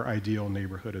what our ideal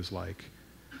neighborhood is like?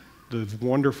 The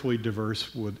wonderfully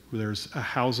diverse, there's a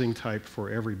housing type for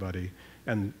everybody,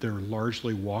 and they're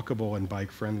largely walkable and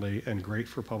bike-friendly and great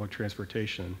for public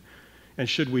transportation. And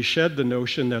should we shed the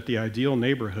notion that the ideal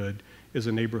neighborhood is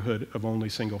a neighborhood of only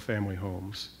single-family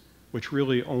homes, which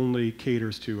really only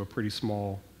caters to a pretty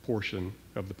small portion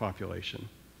of the population?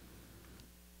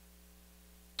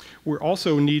 We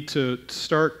also need to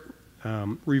start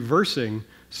reversing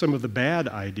some of the bad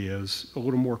ideas a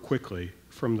little more quickly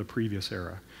from the previous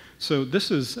era. So this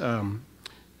is a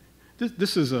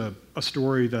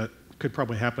story that could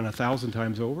probably happen 1,000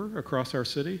 times over across our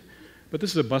city, but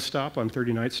this is a bus stop on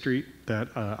 39th Street that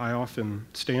I often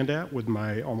stand at with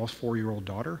my almost 4-year-old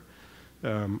daughter.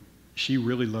 She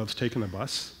really loves taking the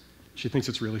bus. She thinks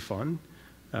it's really fun.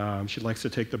 She likes to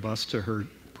take the bus to her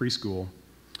preschool.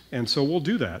 And so we'll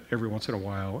do that every once in a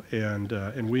while,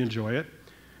 and we enjoy it.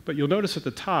 But you'll notice at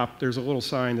the top, there's a little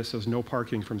sign that says no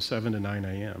parking from 7 to 9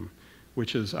 a.m.,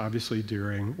 which is obviously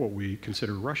during what we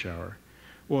consider rush hour.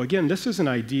 Well, again, this is an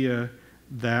idea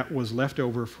that was left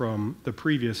over from the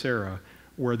previous era,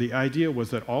 where the idea was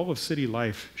that all of city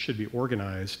life should be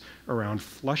organized around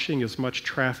flushing as much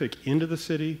traffic into the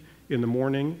city in the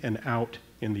morning and out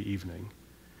in the evening.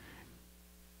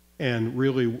 And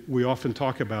really, we often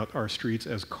talk about our streets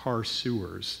as car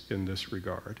sewers in this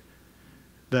regard,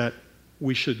 that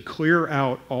we should clear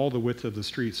out all the width of the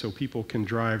street so people can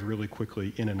drive really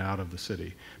quickly in and out of the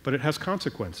city. But it has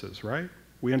consequences, right?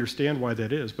 We understand why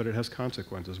that is, but it has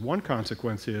consequences. One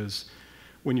consequence is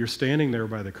when you're standing there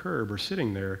by the curb or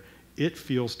sitting there, it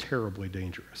feels terribly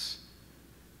dangerous.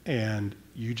 And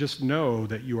you just know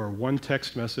that you are one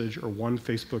text message or one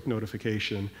Facebook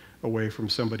notification away from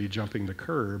somebody jumping the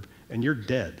curb, and you're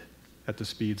dead at the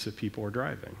speeds that people are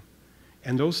driving.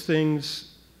 And those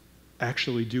things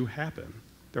actually do happen.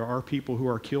 There are people who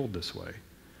are killed this way.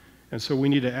 And so we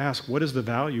need to ask, what is the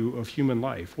value of human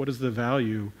life? What is the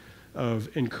value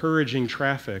of encouraging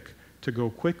traffic to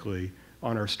go quickly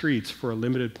on our streets for a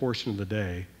limited portion of the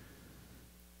day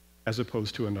as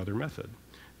opposed to another method?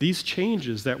 These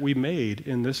changes that we made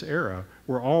in this era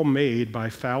were all made by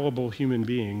fallible human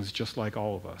beings just like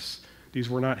all of us. These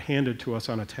were not handed to us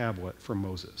on a tablet from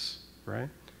Moses, right?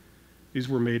 These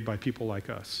were made by people like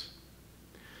us.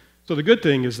 So the good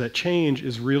thing is that change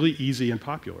is really easy and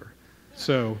popular.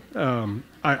 So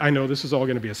I know this is all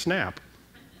going to be a snap,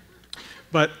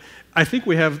 but I think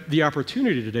we have the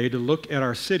opportunity today to look at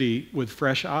our city with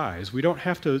fresh eyes. We don't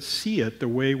have to see it the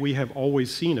way we have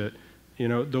always seen it, you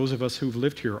know, those of us who've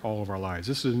lived here all of our lives.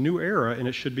 This is a new era, and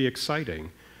it should be exciting.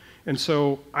 And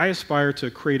so I aspire to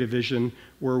create a vision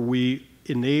where we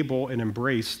enable and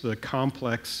embrace the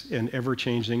complex and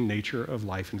ever-changing nature of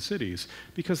life in cities,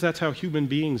 because that's how human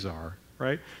beings are,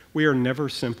 right? We are never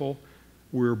simple.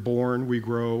 We're born, we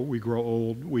grow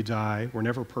old, we die. We're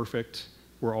never perfect.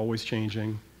 We're always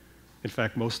changing. In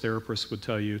fact, most therapists would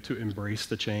tell you to embrace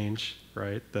the change,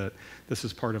 right? That this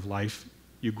is part of life.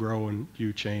 You grow and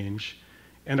you change.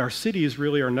 And our cities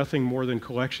really are nothing more than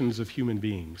collections of human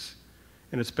beings.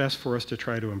 And it's best for us to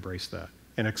try to embrace that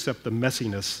and accept the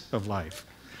messiness of life.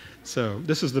 So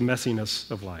this is the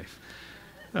messiness of life.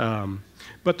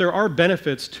 But there are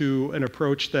benefits to an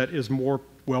approach that is more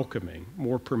welcoming,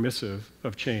 more permissive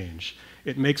of change.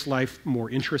 It makes life more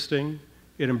interesting,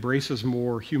 it embraces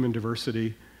more human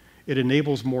diversity, it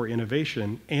enables more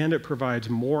innovation, and it provides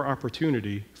more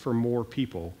opportunity for more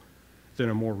people than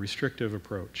a more restrictive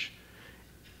approach.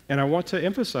 And I want to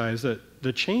emphasize that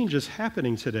the changes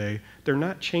happening today, they're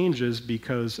not changes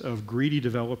because of greedy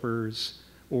developers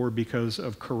or because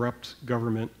of corrupt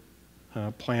government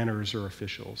planners or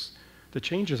officials. The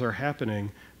changes are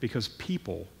happening because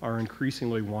people are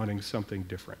increasingly wanting something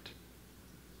different.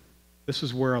 This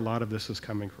is where a lot of this is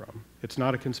coming from. It's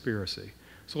not a conspiracy.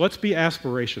 So let's be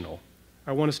aspirational.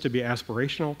 I want us to be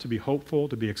aspirational, to be hopeful,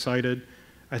 to be excited.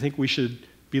 I think we should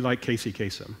be like Casey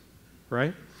Kasem,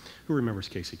 right? Who remembers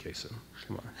Casey Kasem?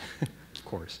 Come on. Of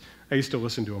course. I used to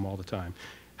listen to him all the time.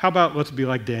 How about let's be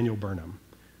like Daniel Burnham?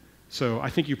 So I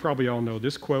think you probably all know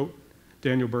this quote.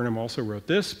 Daniel Burnham also wrote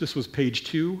this. This was page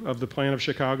 2 of the Plan of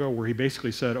Chicago, where he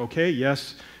basically said, okay,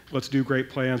 yes, let's do great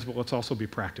plans, but let's also be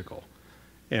practical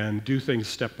and do things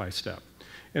step by step.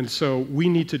 And so we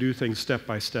need to do things step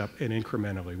by step and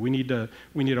incrementally. We need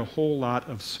a whole lot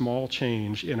of small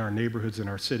change in our neighborhoods and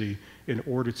our city in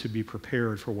order to be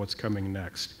prepared for what's coming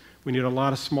next. We need a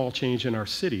lot of small change in our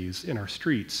cities, in our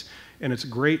streets, and it's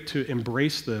great to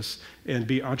embrace this and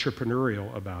be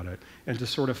entrepreneurial about it and to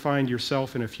sort of find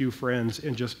yourself and a few friends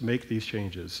and just make these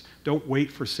changes. Don't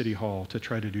wait for City Hall to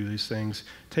try to do these things.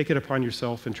 Take it upon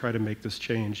yourself and try to make this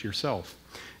change yourself.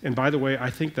 And by the way,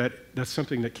 I think that's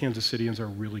something that Kansas Cityans are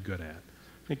really good at.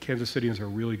 I think Kansas Cityans are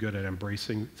really good at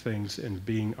embracing things and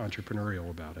being entrepreneurial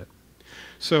about it.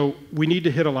 So we need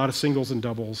to hit a lot of singles and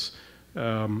doubles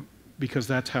because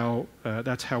that's how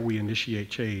we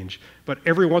initiate change. But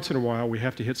every once in a while, we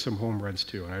have to hit some home runs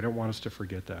too, and I don't want us to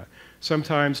forget that.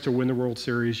 Sometimes to win the World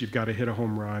Series, you've got to hit a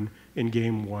home run in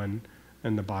Game 1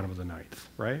 in the bottom of the 9th,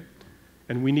 right?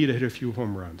 And we need to hit a few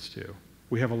home runs too.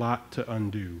 We have a lot to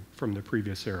undo from the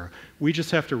previous era. We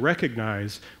just have to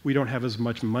recognize we don't have as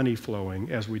much money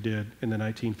flowing as we did in the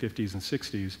 1950s and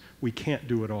 60s. We can't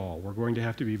do it all. We're going to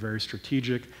have to be very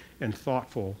strategic and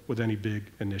thoughtful with any big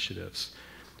initiatives.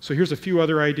 So here's a few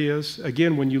other ideas.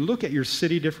 Again, when you look at your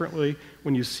city differently,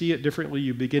 when you see it differently,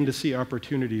 you begin to see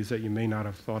opportunities that you may not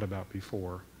have thought about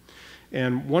before.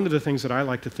 And one of the things that I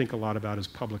like to think a lot about is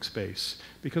public space,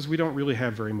 because we don't really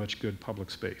have very much good public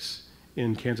space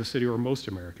in Kansas City or most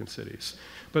American cities.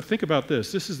 But think about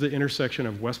this. This is the intersection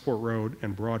of Westport Road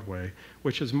and Broadway,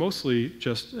 which is mostly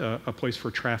just a place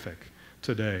for traffic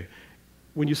today.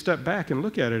 When you step back and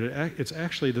look at it, it's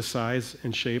actually the size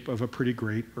and shape of a pretty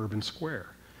great urban square.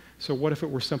 So what if it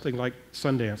were something like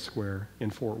Sundance Square in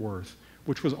Fort Worth,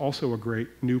 which was also a great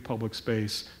new public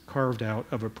space carved out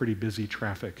of a pretty busy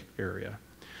traffic area?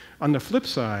 On the flip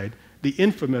side, the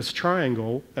infamous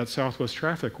triangle at Southwest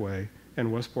Trafficway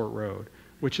and Westport Road,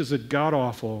 which is a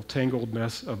god-awful tangled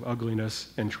mess of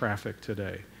ugliness and traffic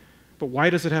today. But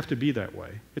why does it have to be that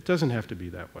way? It doesn't have to be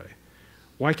that way.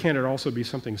 Why can't it also be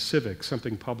something civic,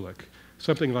 something public,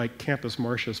 something like Campus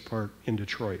Martius Park in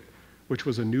Detroit, which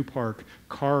was a new park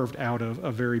carved out of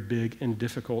a very big and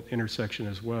difficult intersection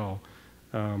as well,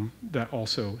 that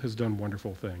also has done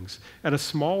wonderful things. At a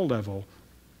small level,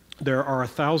 there are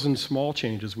 1,000 small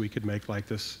changes we could make like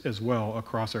this as well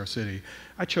across our city.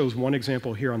 I chose one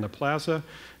example here on the plaza,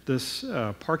 this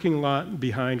parking lot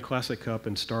behind Classic Cup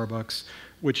and Starbucks,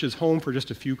 which is home for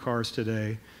just a few cars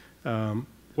today.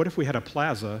 What if we had a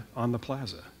plaza on the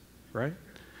plaza, right?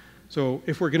 So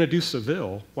if we're going to do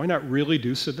Seville, why not really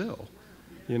do Seville?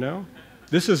 You know,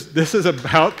 this is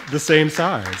about the same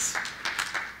size.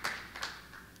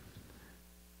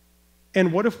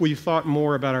 And what if we thought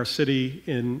more about our city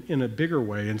in a bigger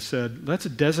way and said, let's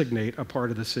designate a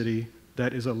part of the city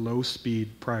that is a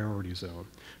low-speed priority zone.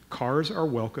 Cars are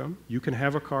welcome. You can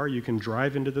have a car. You can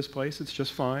drive into this place. It's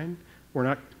just fine.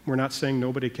 We're not saying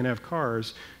nobody can have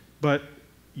cars, but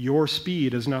your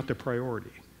speed is not the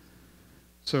priority.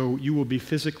 So you will be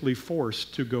physically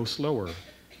forced to go slower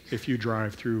if you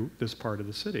drive through this part of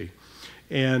the city.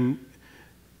 And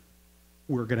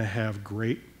we're going to have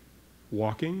great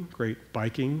walking, great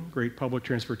biking, great public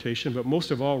transportation, but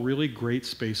most of all, really great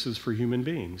spaces for human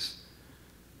beings.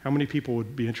 How many people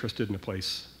would be interested in a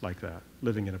place like that,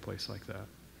 living in a place like that?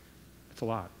 It's a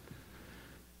lot.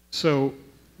 So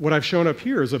what I've shown up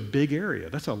here is a big area.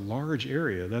 That's a large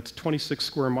area. That's 26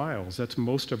 square miles. That's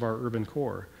most of our urban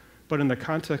core. But in the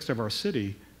context of our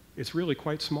city, it's really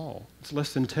quite small. It's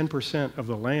less than 10% of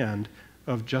the land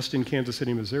of just in Kansas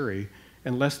City, Missouri,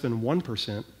 and less than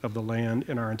 1% of the land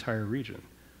in our entire region.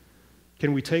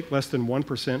 Can we take less than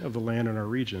 1% of the land in our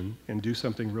region and do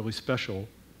something really special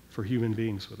for human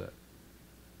beings with it?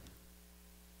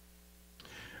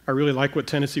 I really like what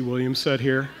Tennessee Williams said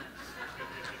here.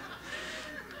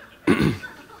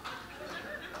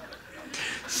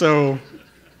 So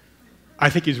I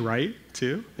think he's right,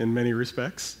 too, in many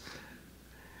respects.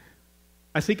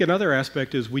 I think another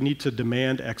aspect is we need to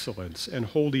demand excellence and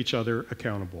hold each other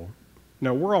accountable.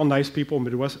 Now, we're all nice people,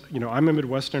 Midwest. I'm a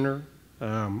Midwesterner.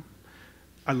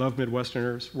 I love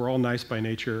Midwesterners. We're all nice by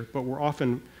nature, but we're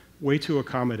often way too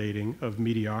accommodating of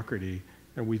mediocrity,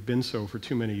 and we've been so for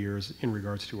too many years in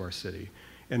regards to our city.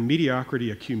 And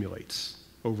mediocrity accumulates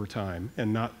over time,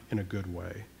 and not in a good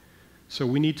way. So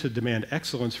we need to demand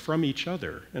excellence from each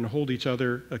other and hold each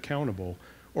other accountable,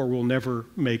 or we'll never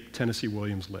make Tennessee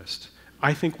Williams' list.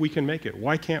 I think we can make it.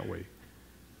 Why can't we?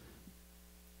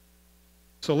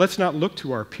 So let's not look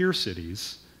to our peer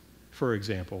cities for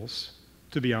examples.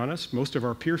 To be honest, most of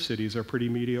our peer cities are pretty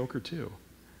mediocre too.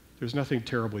 There's nothing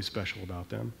terribly special about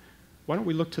them. Why don't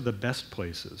we look to the best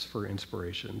places for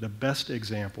inspiration, the best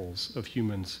examples of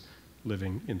humans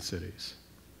living in cities?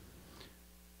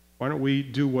 Why don't we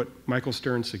do what Michael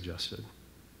Stern suggested?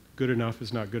 Good enough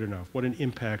is not good enough. What an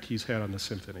impact he's had on the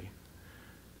symphony.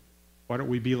 Why don't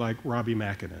we be like Robbie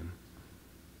McKinnon?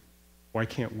 Why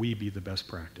can't we be the best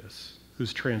practice?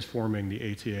 Who's transforming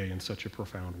the ATA in such a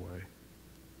profound way?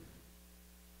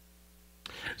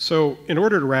 So in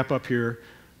order to wrap up here,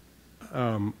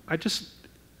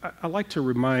 I like to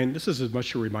remind, this is as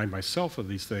much to remind myself of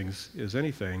these things as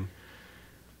anything,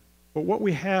 but what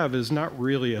we have is not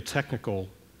really a technical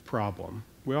problem.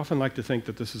 We often like to think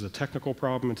that this is a technical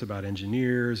problem. It's about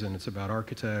engineers and it's about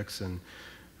architects and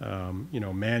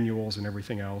manuals and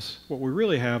everything else. What we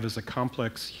really have is a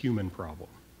complex human problem.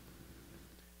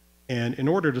 And in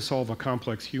order to solve a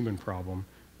complex human problem,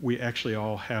 we actually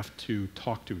all have to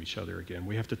talk to each other again.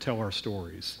 We have to tell our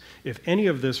stories. If any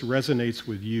of this resonates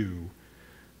with you,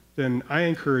 then I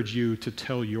encourage you to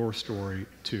tell your story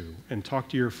too, and talk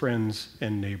to your friends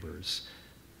and neighbors,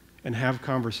 and have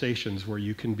conversations where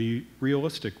you can be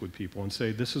realistic with people and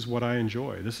say, this is what I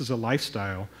enjoy. This is a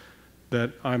lifestyle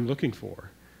that I'm looking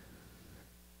for.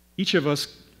 Each of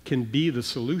us can be the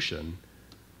solution,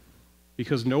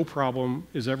 because no problem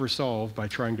is ever solved by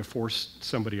trying to force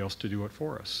somebody else to do it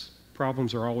for us.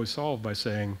 Problems are always solved by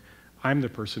saying, I'm the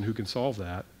person who can solve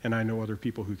that, and I know other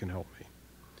people who can help me.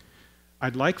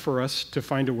 I'd like for us to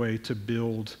find a way to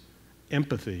build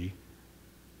empathy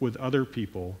with other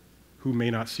people who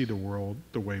may not see the world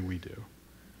the way we do.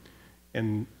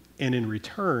 And in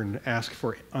return, ask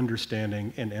for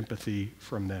understanding and empathy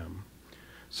from them.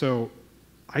 So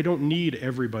I don't need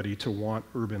everybody to want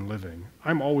urban living.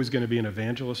 I'm always going to be an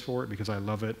evangelist for it because I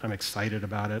love it. I'm excited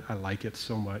about it. I like it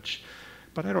so much.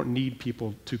 But I don't need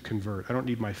people to convert. I don't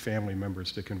need my family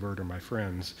members to convert or my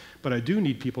friends. But I do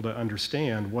need people to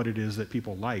understand what it is that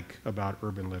people like about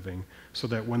urban living, so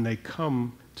that when they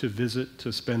come to visit,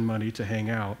 to spend money, to hang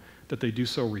out, that they do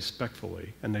so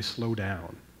respectfully and they slow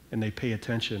down and they pay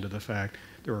attention to the fact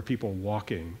there are people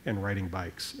walking and riding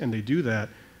bikes. And they do that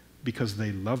because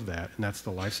they love that, and that's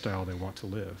the lifestyle they want to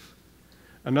live.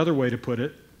 Another way to put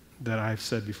it that I've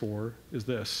said before is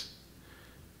this.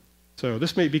 So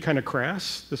this may be kind of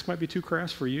crass. This might be too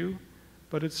crass for you,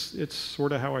 but it's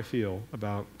sort of how I feel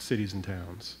about cities and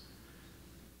towns.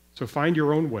 So find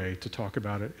your own way to talk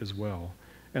about it as well.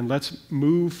 And let's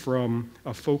move from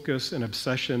a focus and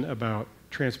obsession about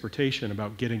transportation,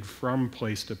 about getting from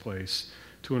place to place,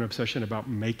 to an obsession about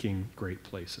making great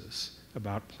places,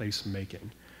 about place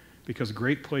making. Because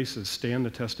great places stand the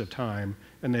test of time,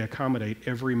 and they accommodate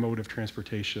every mode of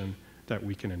transportation that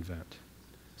we can invent.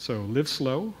 So live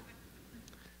slow,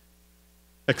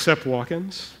 accept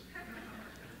walk-ins,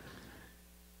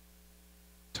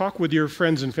 talk with your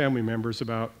friends and family members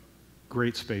about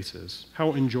great spaces.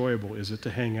 How enjoyable is it to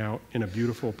hang out in a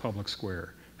beautiful public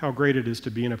square? How great it is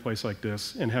to be in a place like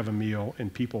this and have a meal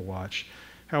and people watch.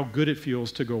 How good it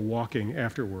feels to go walking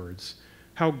afterwards.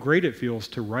 How great it feels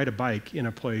to ride a bike in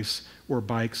a place where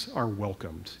bikes are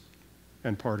welcomed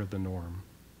and part of the norm.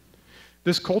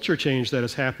 This culture change that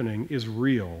is happening is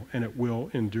real, and it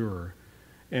will endure.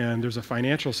 And there's a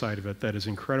financial side of it that is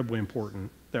incredibly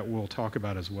important that we'll talk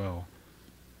about as well.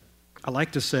 I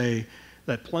like to say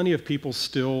that plenty of people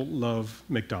still love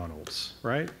McDonald's,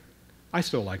 right? I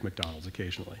still like McDonald's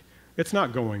occasionally. It's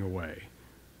not going away.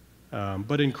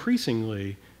 But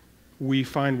increasingly, we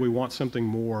find we want something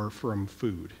more from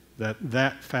food,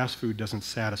 that fast food doesn't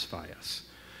satisfy us.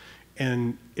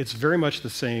 And it's very much the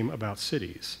same about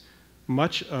cities.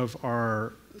 Much of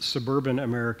our suburban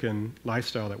American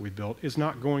lifestyle that we built is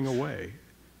not going away.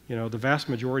 You know, the vast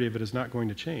majority of it is not going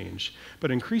to change.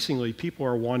 But increasingly, people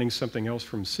are wanting something else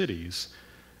from cities,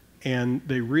 and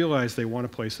they realize they want a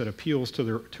place that appeals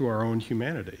to our own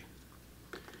humanity.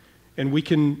 And we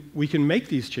can make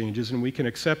these changes, and we can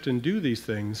accept and do these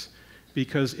things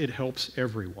because it helps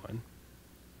everyone.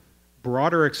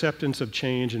 Broader acceptance of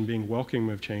change and being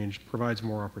welcoming of change provides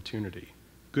more opportunity.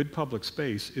 Good public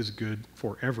space is good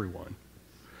for everyone.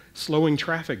 Slowing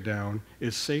traffic down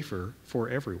is safer for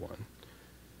everyone.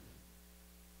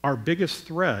 Our biggest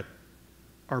threat,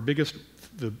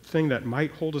 the thing that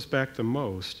might hold us back the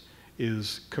most,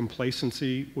 is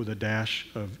complacency with a dash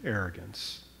of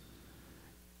arrogance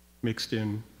mixed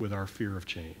in with our fear of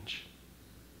change.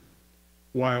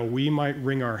 While we might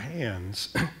wring our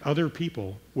hands, other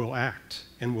people will act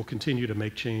and will continue to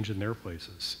make change in their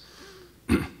places.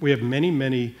 We have many,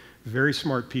 many very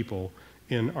smart people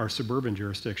in our suburban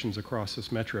jurisdictions across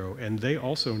this metro, and they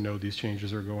also know these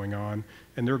changes are going on,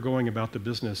 and they're going about the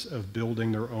business of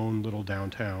building their own little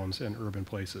downtowns and urban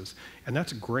places. And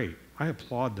that's great. I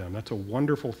applaud them. That's a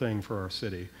wonderful thing for our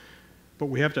city. But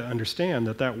we have to understand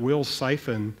that that will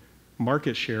siphon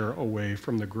market share away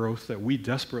from the growth that we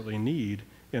desperately need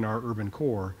in our urban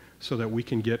core so that we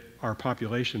can get our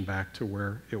population back to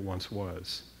where it once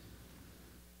was.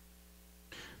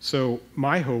 So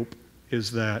my hope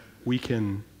is that we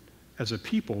can, as a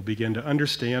people, begin to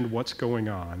understand what's going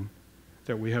on,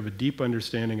 that we have a deep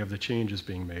understanding of the changes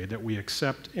being made, that we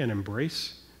accept and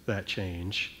embrace that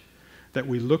change, that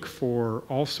we look for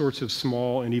all sorts of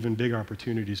small and even big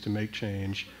opportunities to make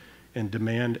change and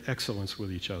demand excellence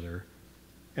with each other,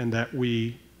 and that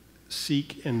we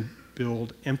seek and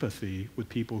build empathy with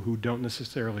people who don't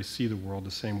necessarily see the world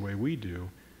the same way we do,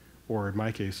 or in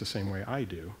my case, the same way I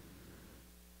do.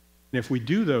 And if we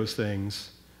do those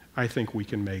things, I think we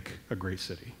can make a great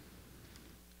city.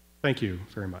 Thank you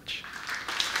very much.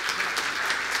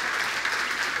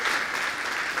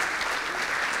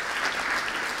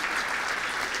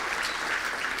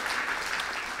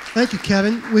 Thank you,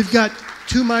 Kevin. We've got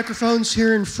 2 microphones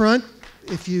here in front.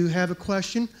 If you have a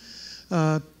question,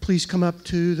 please come up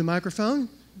to the microphone.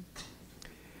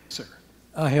 Sir.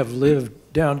 I have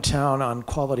lived downtown on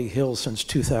Quality Hill since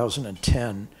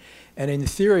 2010. And in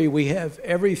theory, we have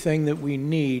everything that we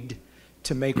need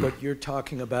to make what you're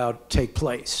talking about take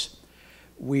place.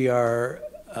 We are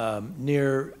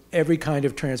near every kind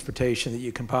of transportation that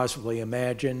you can possibly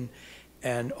imagine,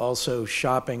 and also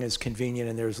shopping is convenient,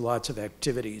 and there's lots of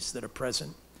activities that are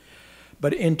present.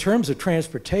 But in terms of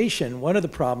transportation, one of the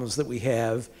problems that we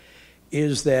have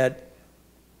is that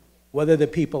whether the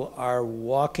people are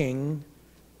walking,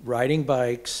 riding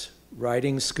bikes,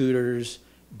 riding scooters,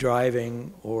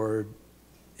 driving, or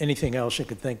anything else you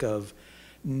could think of,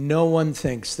 no one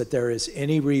thinks that there is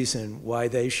any reason why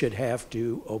they should have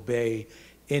to obey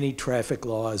any traffic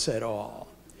laws at all.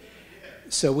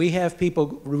 So we have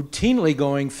people routinely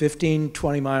going 15,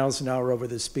 20 miles an hour over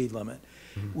the speed limit.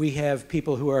 Mm-hmm. We have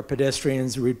people who are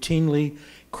pedestrians routinely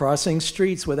crossing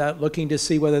streets without looking to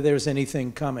see whether there's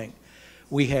anything coming.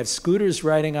 We have scooters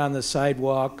riding on the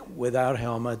sidewalk without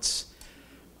helmets.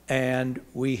 And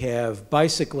we have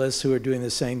bicyclists who are doing the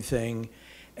same thing.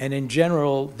 And in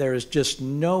general, there is just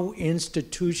no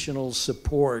institutional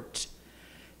support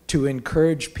to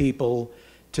encourage people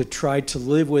to try to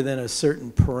live within a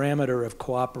certain parameter of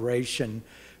cooperation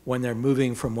when they're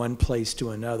moving from one place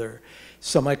to another.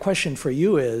 So my question for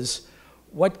you is,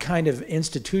 what kind of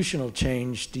institutional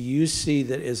change do you see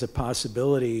that is a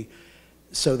possibility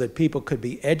so that people could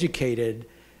be educated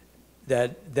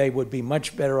that they would be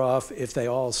much better off if they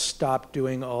all stopped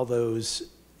doing all those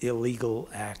illegal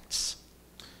acts?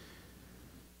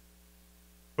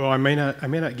 Well, I may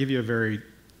not give you a very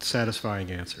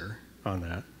satisfying answer on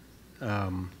that.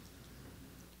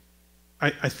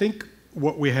 I think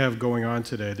what we have going on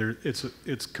today,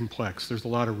 it's complex. There's a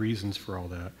lot of reasons for all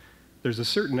that. There's a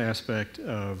certain aspect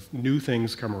of new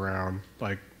things come around,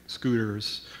 like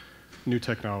scooters, new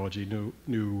technology,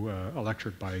 new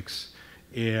electric bikes,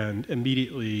 and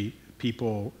immediately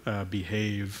people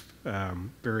behave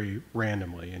very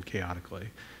randomly and chaotically.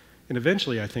 And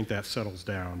eventually I think that settles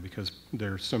down because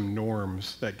there's some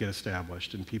norms that get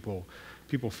established and people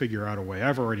figure out a way.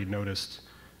 I've already noticed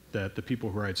that the people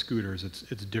who ride scooters,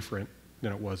 it's different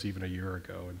than it was even a year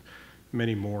ago, and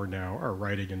many more now are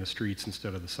riding in the streets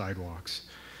instead of the sidewalks.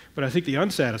 But I think the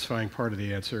unsatisfying part of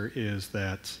the answer is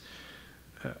that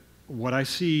what I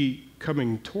see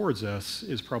coming towards us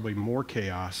is probably more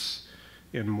chaos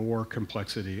and more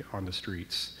complexity on the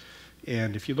streets.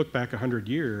 And if you look back 100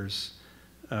 years,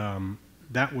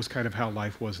 that was kind of how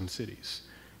life was in cities.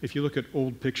 if you look at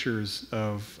old pictures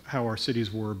of how our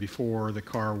cities were before the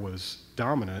car was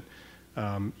dominant,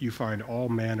 you find all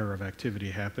manner of activity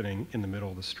happening in the middle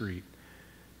of the street.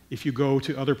 If you go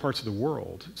to other parts of the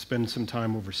world, spend some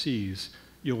time overseas,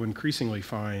 you'll increasingly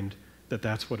find that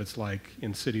that's what it's like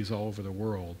in cities all over the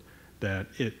world, that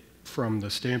it, from the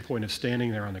standpoint of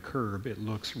standing there on the curb, it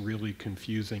looks really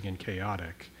confusing and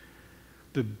chaotic.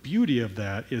 The beauty of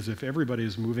that is if everybody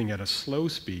is moving at a slow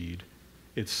speed,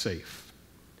 it's safe.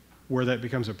 Where that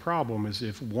becomes a problem is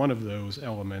if one of those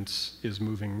elements is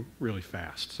moving really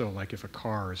fast. So like if a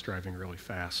car is driving really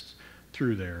fast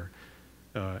through there,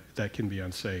 that can be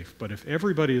unsafe. But if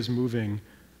everybody is moving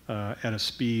at a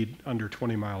speed under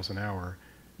 20 miles an hour,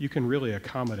 you can really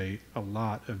accommodate a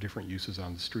lot of different uses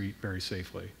on the street very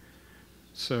safely.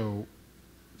 So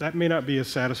that may not be a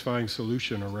satisfying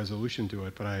solution or resolution to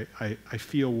it, but I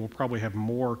feel we'll probably have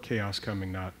more chaos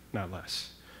coming, not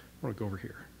less. I want to go over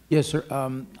here. Yes, sir.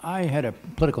 I had a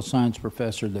political science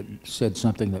professor that said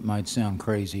something that might sound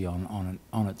crazy on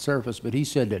its surface, but he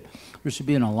said that there should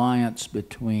be an alliance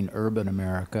between urban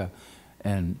America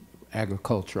and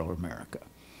agricultural America.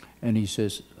 And he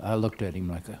says, I looked at him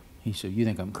like he said, you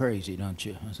think I'm crazy, don't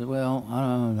you? I said, well,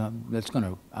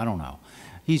 I don't know.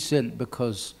 He said,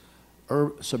 because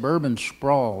suburban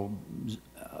sprawl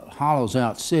hollows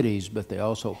out cities, but they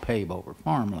also pave over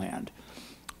farmland.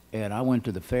 And I went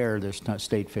to the fair, this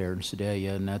state fair in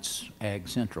Sedalia, and that's Ag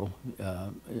Central,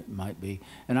 it might be.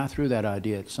 And I threw that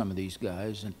idea at some of these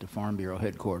guys at the Farm Bureau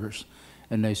headquarters.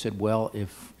 And they said, well,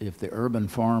 if the urban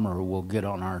farmer will get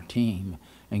on our team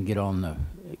and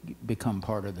become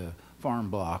part of the farm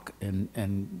block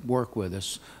and work with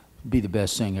us, be the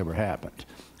best thing ever happened.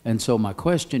 And so my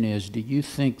question is, do you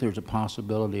think there's a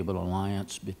possibility of an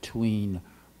alliance between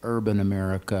urban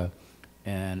America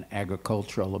and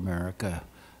agricultural America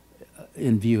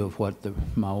in view of what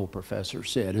my old professor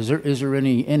said? Is there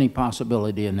any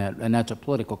possibility in that? And that's a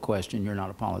political question. You're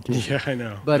not a politician. Yeah, I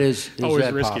know. But is always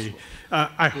that risky.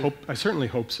 possible? I certainly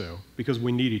hope so, because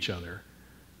we need each other.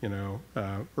 You know,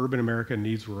 urban America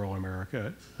needs rural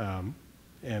America,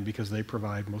 and because they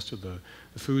provide most of the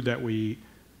food that we eat.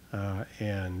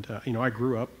 You know, I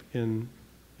grew up in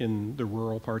the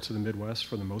rural parts of the Midwest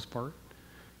for the most part,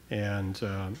 and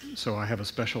so I have a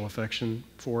special affection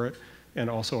for it. And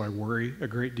also I worry a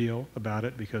great deal about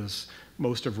it because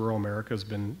most of rural America has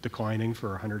been declining for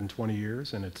 120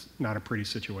 years, and it's not a pretty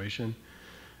situation.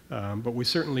 But we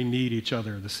certainly need each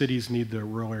other. The cities need the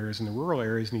rural areas, and the rural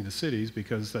areas need the cities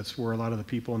because that's where a lot of the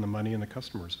people and the money and the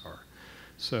customers are.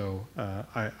 So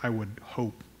I would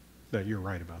hope that you're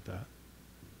right about that.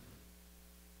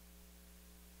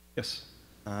 Yes?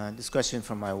 This question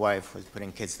from my wife who's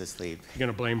putting kids to sleep. You're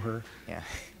going to blame her? Yeah.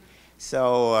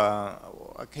 So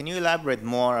can you elaborate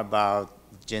more about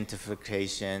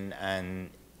gentrification and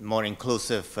more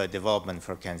inclusive development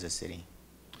for Kansas City?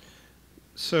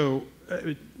 So,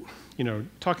 you know,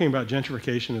 talking about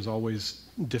gentrification is always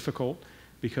difficult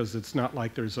because it's not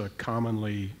like there's a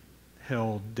commonly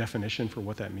held definition for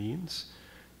what that means.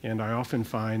 And I often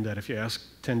find that if you ask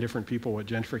 10 different people what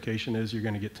gentrification is, you're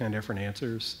going to get 10 different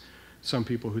answers. Some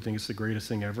people who think it's the greatest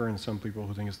thing ever, and some people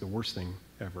who think it's the worst thing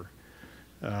ever.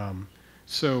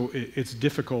 So it's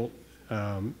difficult.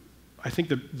 I think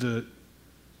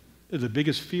the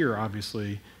biggest fear,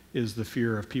 obviously, is the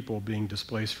fear of people being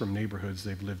displaced from neighborhoods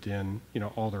they've lived in, you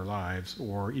know, all their lives,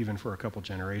 or even for a couple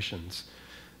generations.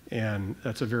 And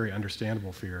that's a very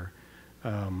understandable fear.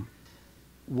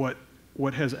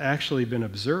 What has actually been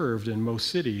observed in most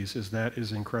cities is that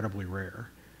is incredibly rare.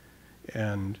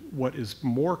 And what is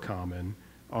more common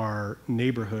are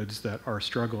neighborhoods that are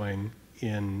struggling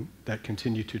that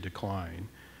continue to decline.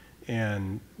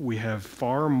 And we have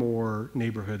far more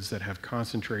neighborhoods that have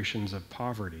concentrations of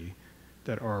poverty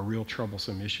that are a real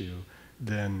troublesome issue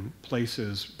than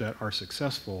places that are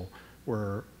successful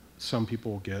where some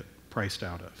people get priced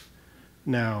out of.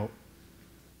 Now,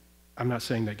 I'm not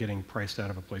saying that getting priced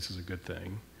out of a place is a good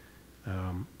thing,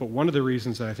 but one of the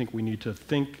reasons that I think we need to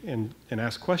think and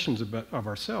ask questions of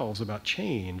ourselves about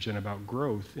change and about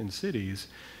growth in cities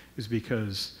is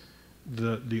because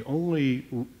the only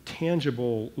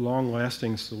tangible,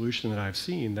 long-lasting solution that I've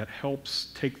seen that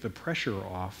helps take the pressure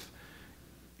off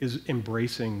is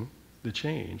embracing the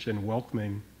change and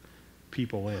welcoming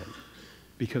people in,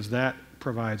 because that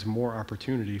provides more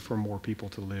opportunity for more people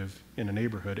to live in a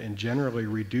neighborhood and generally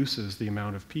reduces the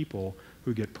amount of people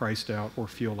who get priced out or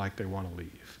feel like they want to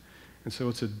leave. And so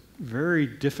it's a very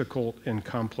difficult and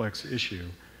complex issue.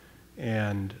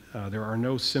 And there are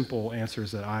no simple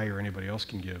answers that I or anybody else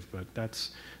can give, but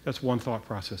that's one thought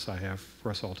process I have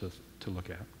for us all to look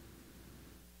at.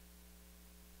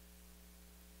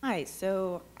 Hi,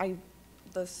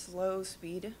 the slow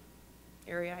speed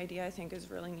area idea I think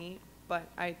is really neat, but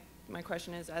my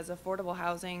question is, as affordable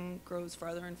housing grows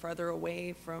farther and farther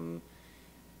away from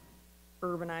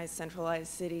urbanized, centralized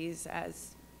cities,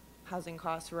 as housing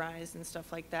costs rise and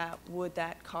stuff like that, would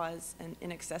that cause an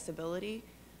inaccessibility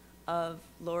of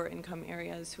lower income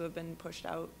areas who have been pushed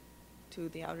out to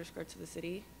the outer skirts of the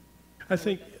city? I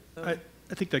think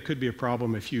that could be a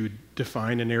problem if you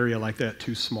define an area like that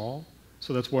too small.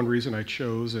 So that's one reason I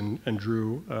chose and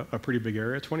drew a pretty big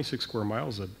area. 26 square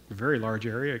miles, a very large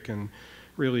area. It can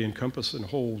really encompass and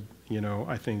hold,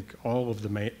 I think all of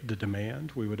the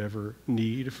demand we would ever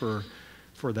need for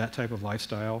that type of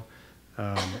lifestyle.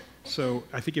 So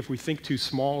I think if we think too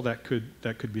small, that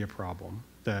could be a problem.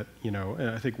 And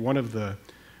I think one of the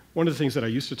things that I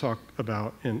used to talk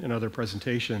about in other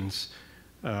presentations,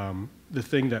 the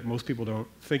thing that most people don't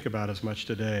think about as much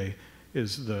today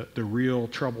is the real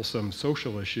troublesome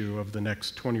social issue of the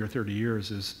next 20 or 30 years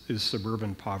is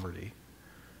suburban poverty.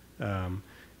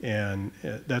 And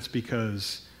that's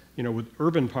because, with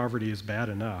urban poverty is bad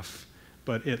enough,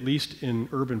 but at least in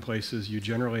urban places, you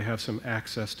generally have some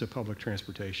access to public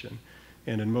transportation.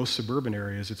 And in most suburban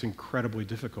areas, it's incredibly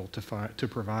difficult to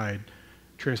provide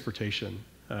transportation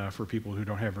for people who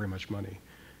don't have very much money.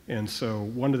 And so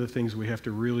one of the things we have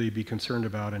to really be concerned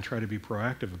about and try to be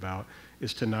proactive about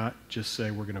is to not just say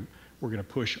we're going to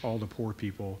push all the poor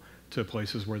people to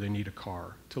places where they need a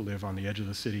car to live on the edge of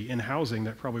the city in housing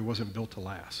that probably wasn't built to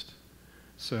last.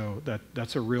 So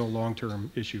that's a real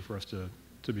long-term issue for us to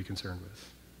be concerned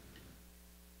with.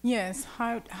 Yes,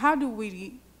 how do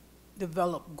we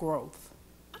develop growth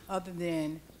other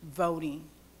than voting,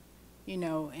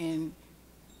 in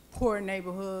poor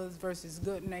neighborhoods versus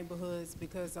good neighborhoods?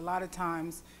 Because a lot of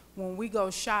times when we go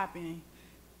shopping,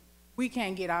 we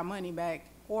can't get our money back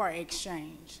or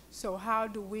exchange. So how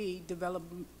do we develop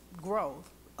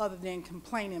growth other than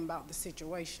complaining about the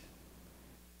situation?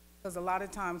 Because a lot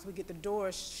of times we get the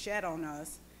door shut on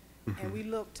us and we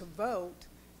look to vote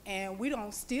and we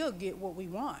don't still get what we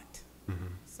want.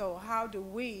 So how do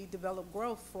we develop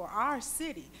growth for our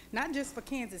city, not just for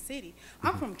Kansas City?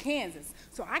 I'm from Kansas,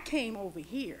 so I came over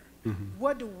here.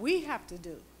 What do we have to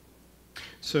do?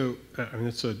 So,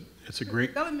 it's a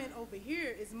great... Development over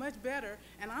here is much better,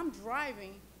 and I'm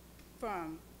driving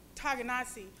from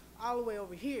Takamatsu all the way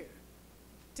over here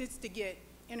just to get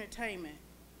entertainment,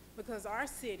 because our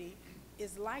city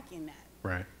is liking that.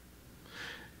 Right.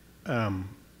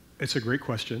 It's a great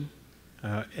question,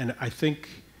 and I think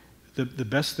the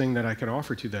best thing that I can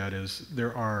offer to that is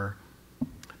there are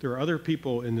other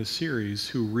people in this series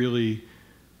who really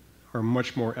are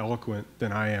much more eloquent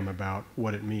than I am about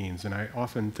what it means. And I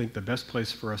often think the best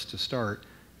place for us to start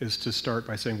is to start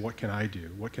by saying, what can I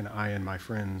do? What can I and my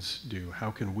friends do?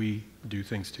 How can we do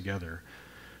things together?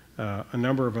 A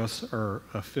number of us are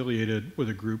affiliated with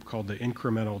a group called the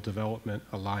Incremental Development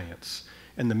Alliance.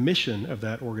 And the mission of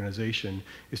that organization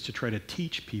is to try to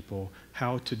teach people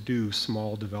how to do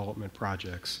small development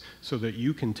projects so that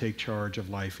you can take charge of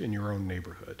life in your own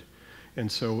neighborhood.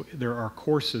 And so there are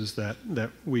courses that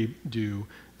we do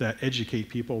that educate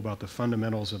people about the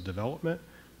fundamentals of development,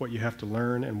 what you have to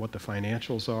learn and what the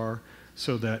financials are,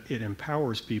 so that it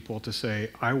empowers people to say,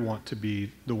 I want to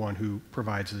be the one who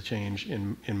provides the change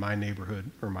in my neighborhood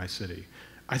or my city.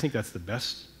 I think that's the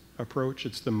best approach.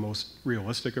 It's the most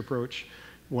realistic approach.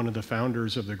 One of the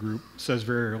founders of the group says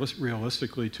very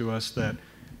realistically to us that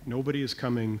nobody is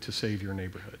coming to save your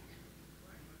neighborhood,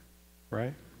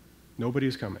 right? Nobody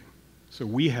is coming. So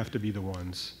we have to be the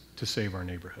ones to save our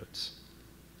neighborhoods.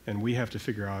 And we have to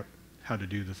figure out how to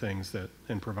do the things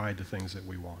and provide the things that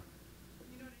we want.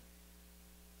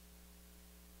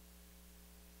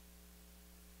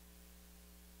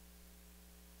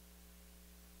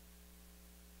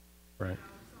 Right.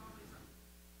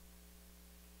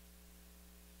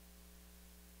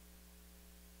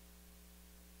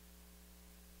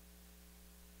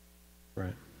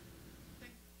 Right.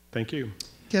 Thank you.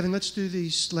 Kevin, let's do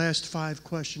these last 5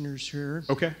 questioners here.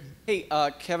 Okay. Hey,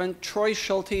 Kevin, Troy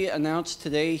Schulte announced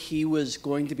today he was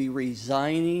going to be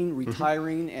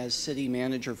retiring as city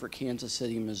manager for Kansas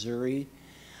City, Missouri.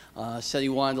 Said he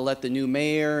wanted to let the new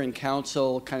mayor and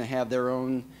council kind of have their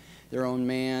own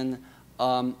man.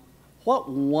 What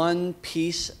one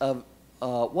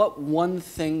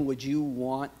thing would you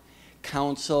want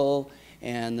council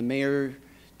and the mayor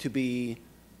to be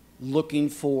looking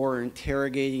for,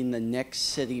 interrogating the next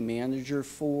city manager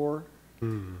for?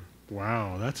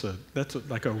 Wow, that's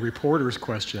like a reporter's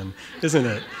question, isn't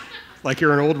it? Like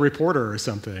you're an old reporter or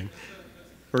something,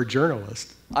 or a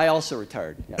journalist. I also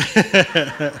retired.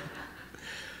 Yeah.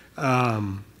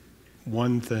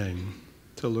 One thing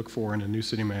to look for in a new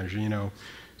city manager, you know.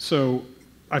 So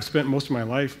I've spent most of my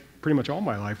life, pretty much all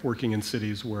my life, working in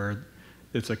cities where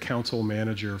it's a council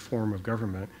manager form of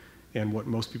government. And what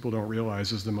most people don't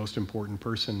realize is the most important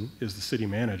person is the city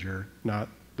manager, not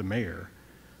the mayor.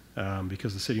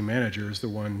 Because the city manager is the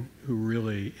one who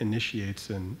really initiates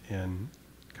and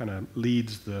kind of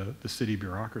leads the city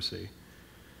bureaucracy.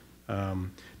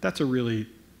 That's a really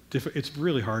it's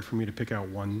really hard for me to pick out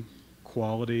one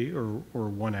quality or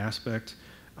one aspect.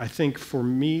 I think for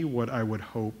me, what I would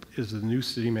hope is the new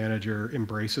city manager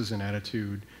embraces an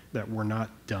attitude that we're not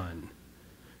done.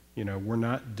 You know, we're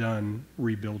not done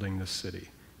rebuilding this city.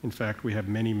 In fact, we have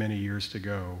many, many years to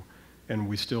go, and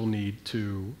we still need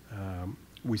to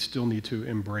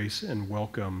embrace and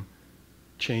welcome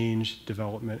change,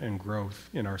 development, and growth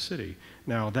in our city.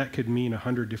 Now, that could mean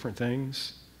 100 different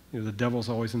things. You know, the devil's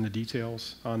always in the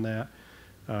details on that.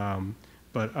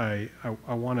 But I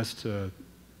want us to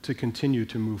continue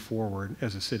to move forward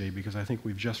as a city because I think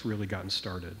we've just really gotten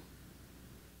started.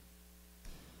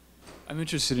 I'm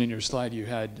interested in your slide. You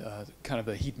had kind of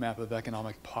a heat map of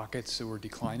economic pockets that were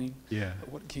declining. Yeah.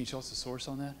 Can you tell us the source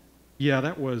on that? Yeah,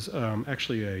 that was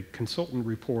actually a consultant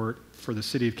report for the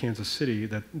city of Kansas City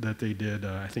that they did,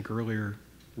 I think, earlier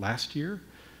last year.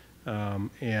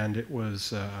 And it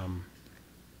was,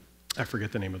 I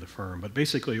forget the name of the firm, but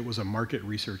basically it was a market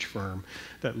research firm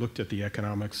that looked at the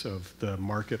economics of the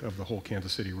market of the whole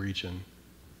Kansas City region.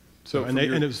 So, and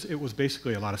it was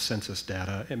basically a lot of census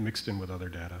data and mixed in with other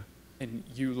data. And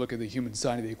you look at the human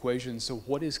side of the equation, so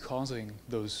what is causing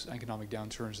those economic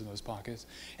downturns in those pockets?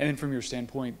 And then from your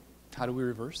standpoint, how do we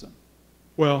reverse them?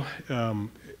 Well,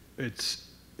 it's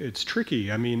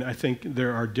tricky. I mean, I think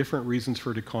there are different reasons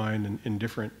for decline in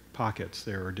different pockets.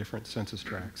 There are different census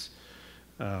tracts.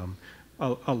 A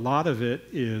lot of it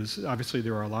is, obviously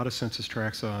there are a lot of census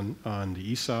tracts on the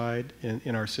east side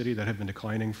in our city that have been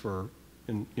declining for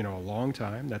a long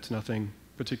time. That's nothing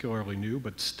particularly new,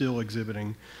 but still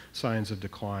exhibiting signs of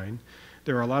decline.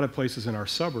 There are a lot of places in our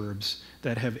suburbs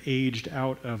that have aged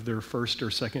out of their first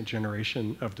or second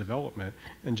generation of development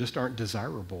and just aren't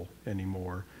desirable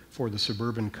anymore for the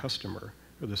suburban customer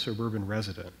or the suburban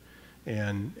resident.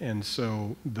 And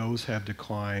so those have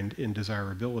declined in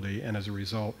desirability, and as a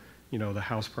result, you know, the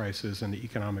house prices and the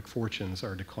economic fortunes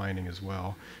are declining as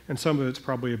well. And some of it's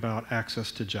probably about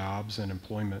access to jobs and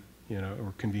employment, you know,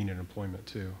 or convenient employment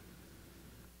too.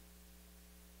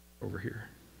 Over here.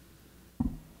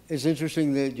 It's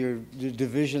interesting that the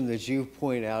division that you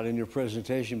point out in your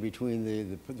presentation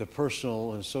between the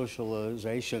personal and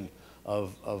socialization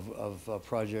of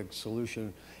project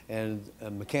solution and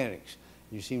mechanics.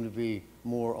 You seem to be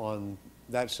more on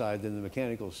that side than the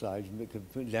mechanical side. You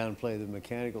could downplay the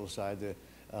mechanical side, the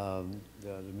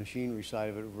machinery side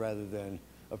of it, rather than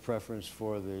a preference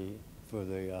for the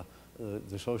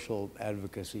social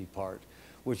advocacy part,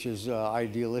 which is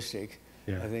idealistic.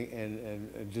 Yeah. I think,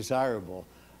 and desirable.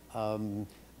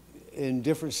 In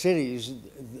different cities,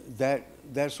 that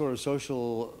sort of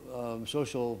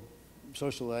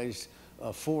socialized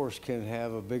force can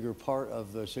have a bigger part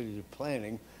of the city's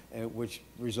planning, and which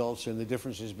results in the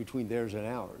differences between theirs and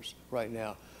ours right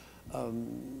now.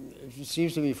 It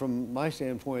seems to me, from my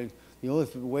standpoint, the only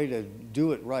way to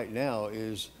do it right now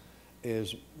is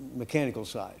mechanical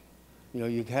side. You know,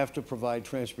 you have to provide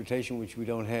transportation, which we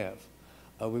don't have.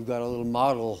 We've got a little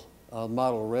model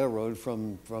railroad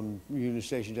from Union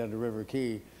Station down to River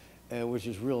Key, which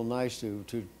is real nice to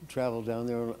travel down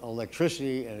there on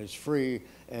electricity, and it's free,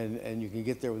 and you can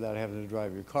get there without having to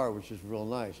drive your car, which is real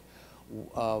nice.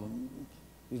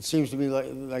 It seems to me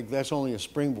like that's only a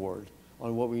springboard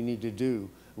on what we need to do.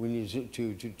 We need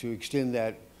to extend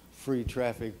that free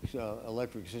traffic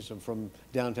electric system from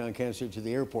downtown Kansas City to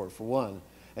the airport, for one,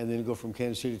 and then go from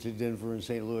Kansas City to Denver and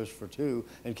St. Louis for two,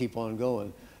 and keep on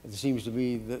going. It seems to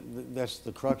me that that's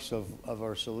the crux of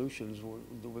our solutions,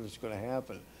 what's going to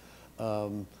happen.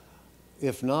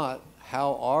 If not,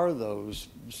 how are those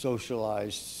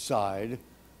socialized side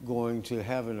going to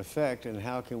have an effect, and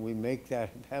how can we make that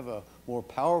have a more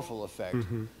powerful effect,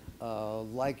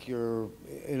 like your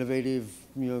innovative,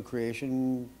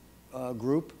 creation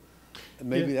group?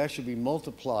 Maybe that should be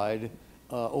multiplied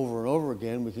over and over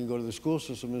again. We can go to the school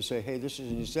system and say, hey, this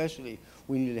is a necessity.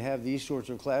 We need to have these sorts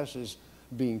of classes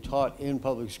being taught in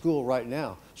public school right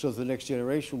now, so that the next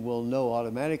generation will know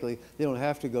automatically. They don't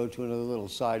have to go to another little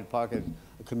side pocket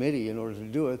committee in order to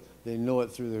do it. They know it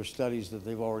through their studies that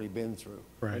they've already been through,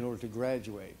 right, in order to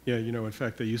graduate. Yeah, in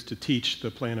fact, they used to teach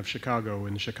the plan of Chicago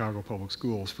in the Chicago public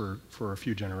schools for a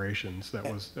few generations. That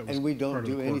was and we don't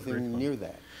do anything near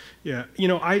that. Yeah,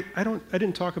 I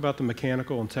didn't talk about the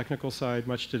mechanical and technical side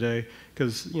much today,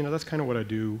 because that's kind of what I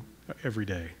do every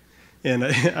day. And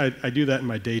I do that in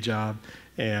my day job,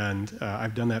 and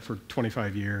I've done that for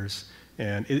 25 years,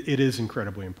 and it is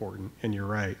incredibly important, and you're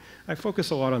right. I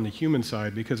focus a lot on the human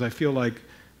side because I feel like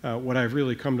what I've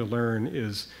really come to learn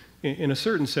is, in a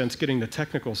certain sense, getting the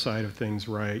technical side of things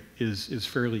right is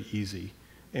fairly easy.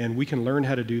 And we can learn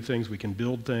how to do things, we can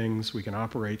build things, we can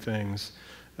operate things.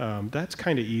 That's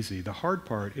kind of easy. The hard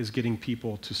part is getting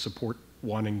people to support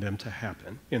wanting them to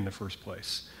happen in the first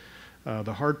place.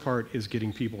 The hard part is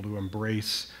getting people to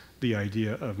embrace the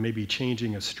idea of maybe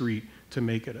changing a street to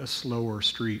make it a slower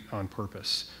street on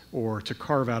purpose, or to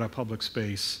carve out a public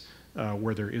space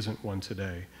where there isn't one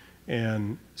today.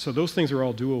 And so those things are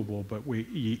all doable, but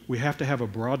we have to have a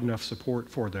broad enough support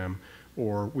for them,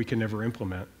 or we can never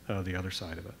implement the other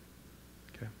side of it.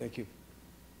 Okay. Thank you.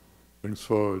 Thanks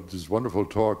for this wonderful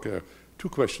talk. Two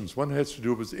questions. One has to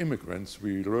do with immigrants.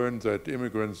 We learned that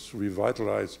immigrants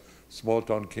revitalize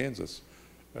small-town Kansas.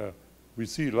 We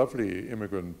see lovely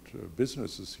immigrant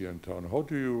businesses here in town. How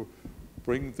do you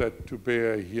bring that to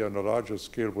bear here on a larger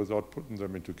scale without putting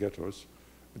them into ghettos?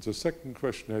 And the second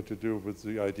question had to do with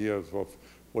the idea of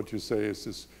what you say is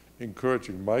this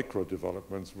encouraging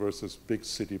micro-developments versus big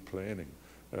city planning.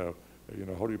 You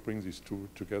know, how do you bring these two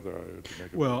together to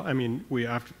make it Well, I mean, we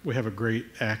have a great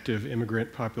active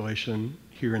immigrant population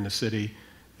here in the city,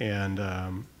 and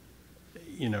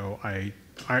you know, I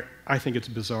think it's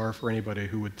bizarre for anybody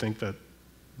who would think that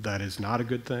that is not a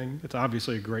good thing. It's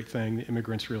obviously a great thing. The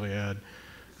immigrants really add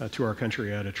to our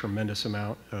country, add a tremendous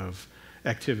amount of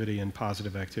activity and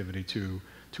positive activity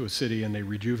to a city, and they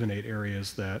rejuvenate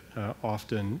areas that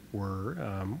often were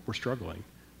struggling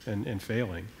and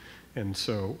failing. And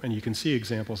so, and you can see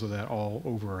examples of that all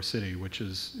over our city, which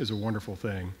is a wonderful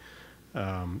thing.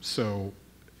 So,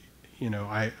 you know,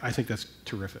 I think that's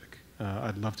terrific.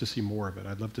 I'd love to see more of it.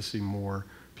 I'd love to see more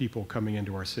people coming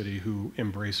into our city who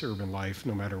embrace urban life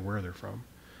no matter where they're from.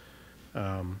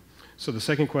 So the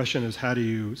second question is, how do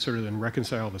you sort of then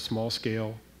reconcile the small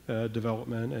scale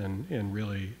development and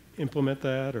really implement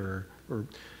that, or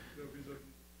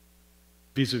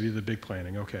vis-a-vis the big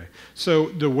planning? Okay. So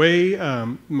the way,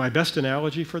 my best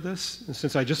analogy for this,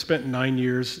 since I just spent 9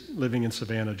 years living in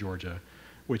Savannah, Georgia,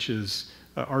 which is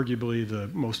arguably the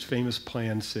most famous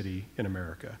planned city in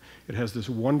America. It has this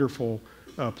wonderful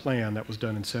plan that was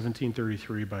done in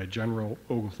 1733 by General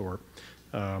Oglethorpe.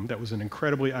 That was an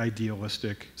incredibly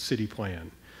idealistic city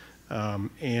plan.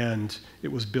 And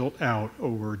it was built out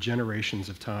over generations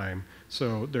of time.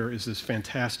 So there is this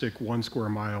fantastic 1 square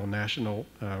mile National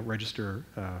Register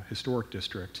historic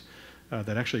district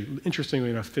that actually, interestingly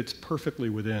enough, fits perfectly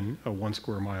within a 1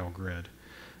 square mile grid.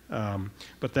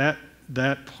 But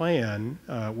that plan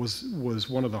was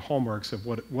one of the hallmarks of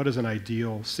what does an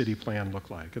ideal city plan look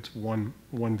like. It's one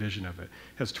vision of it. It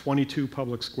has 22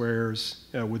 public squares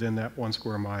within that 1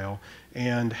 square mile,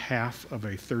 and half of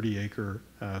a 30-acre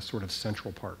sort of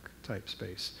central park type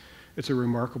space. It's a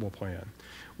remarkable plan.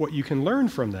 What you can learn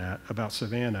from that about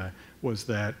Savannah was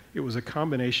that it was a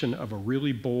combination of a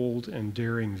really bold and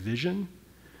daring vision,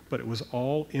 but it was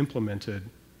all implemented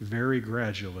very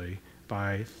gradually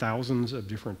by thousands of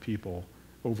different people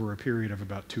over a period of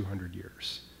about 200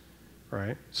 years,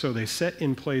 right? So they set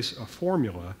in place a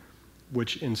formula,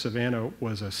 which in Savannah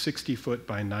was a 60-foot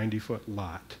by 90-foot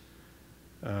lot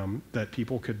that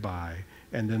people could buy,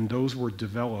 and then those were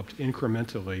developed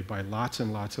incrementally by lots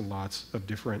and lots and lots of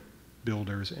different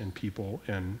builders and people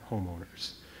and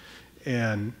homeowners.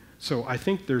 And so I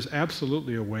think there's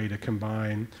absolutely a way to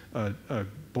combine a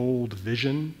bold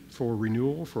vision for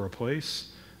renewal for a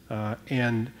place,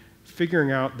 and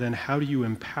figuring out then how do you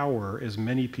empower as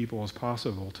many people as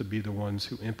possible to be the ones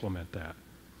who implement that.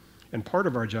 And part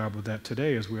of our job with that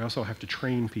today is we also have to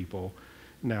train people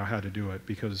now how to do it,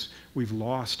 because we've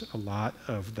lost a lot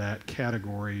of that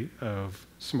category of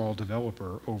small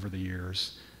developer over the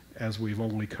years as we've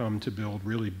only come to build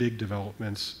really big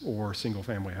developments or single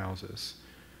family houses.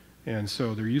 And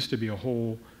so there used to be a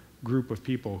whole group of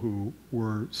people who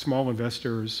were small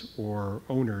investors or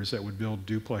owners that would build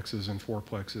duplexes and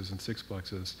fourplexes and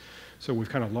sixplexes. So we've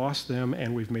kind of lost them,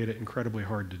 and we've made it incredibly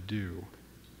hard to do.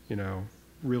 You know,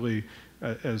 really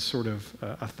as sort of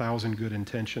 1,000 good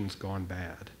intentions gone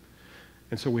bad.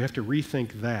 And so we have to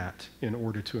rethink that in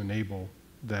order to enable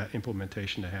that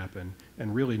implementation to happen,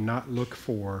 and really not look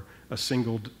for a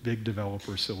single big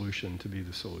developer solution to be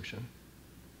the solution.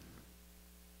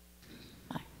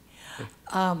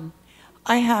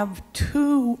 I have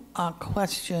two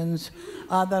questions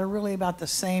that are really about the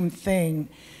same thing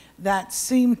that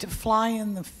seem to fly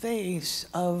in the face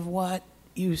of what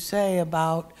you say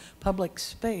about public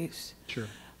space. Sure.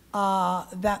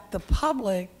 That the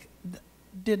public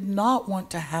did not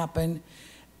want to happen,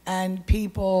 and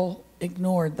people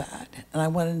ignored that.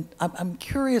 And I'm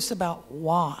curious about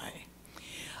why.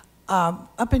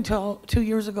 Up until 2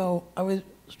 years ago, I was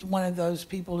one of those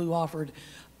people who offered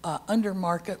under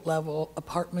market level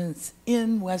apartments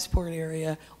in Westport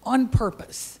area on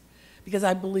purpose, because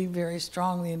I believe very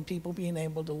strongly in people being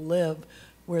able to live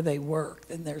where they work,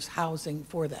 and there's housing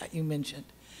for that, you mentioned.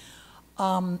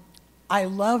 I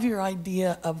love your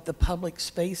idea of the public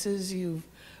spaces you've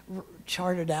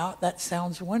charted out. That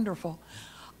sounds wonderful.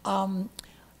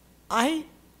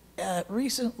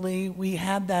 Recently, we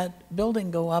had that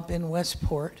building go up in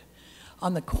Westport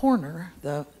on the corner,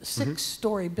 the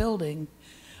six-story building,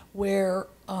 where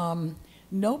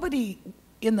nobody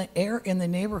in the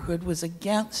neighborhood was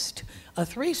against a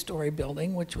three-story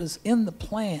building, which was in the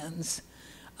plans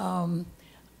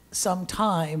some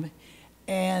time,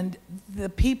 and the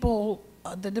people,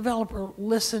 the developer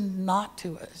listened not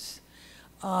to us.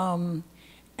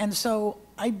 And so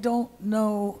I don't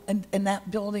know, and that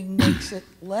building makes it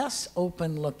less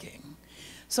open looking.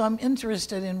 So I'm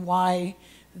interested in why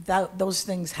those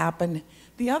things happen.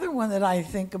 The other one that I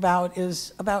think about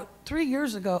is about 3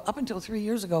 years ago, up until 3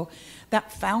 years ago,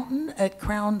 that fountain at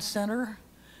Crown Center,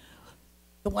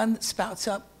 the one that spouts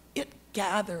up, it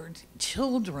gathered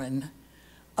children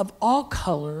of all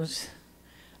colors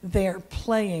there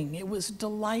playing. It was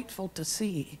delightful to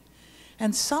see.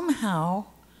 And somehow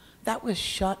that was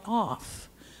shut off.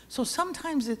 So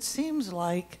sometimes it seems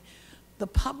like the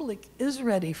public is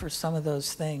ready for some of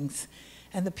those things,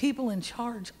 and the people in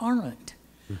charge aren't.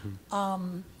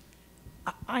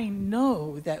 I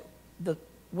know that the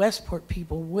Westport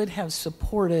people would have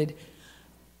supported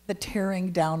the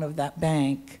tearing down of that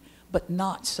bank, but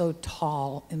not so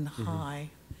tall and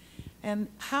high. And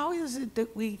how is it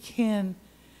that we can,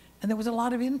 and there was a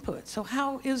lot of input, so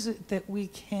how is it that we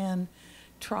can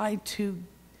try to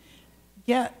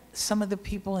get some of the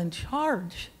people in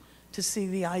charge to see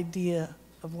the idea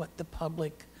of what the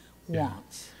public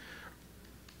wants?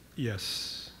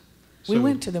 Yes. We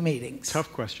went to the meetings.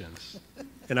 Tough questions.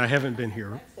 And I haven't been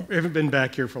here. I haven't been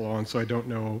back here for long, so I don't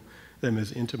know them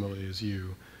as intimately as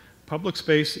you. Public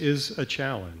space is a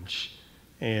challenge,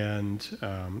 and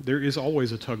there is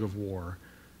always a tug of war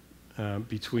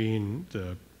between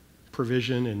the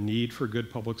provision and need for good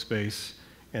public space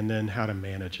and then how to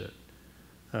manage it,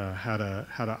 how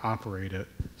to operate it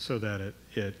so that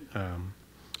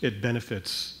it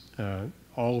benefits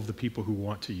all of the people who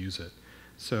want to use it.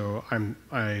 So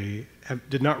I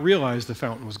did not realize the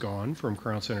fountain was gone from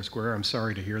Crown Center Square. I'm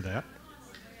sorry to hear that.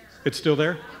 It's still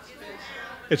there?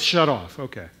 It's shut off,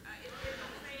 okay.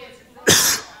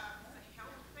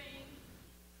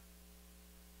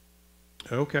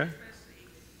 Okay.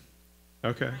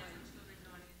 Okay.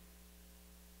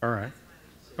 All right.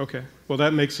 Okay. Well,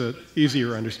 that makes it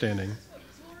easier understanding.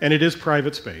 And it is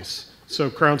private space. So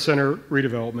Crown Center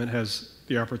redevelopment has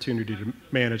the opportunity to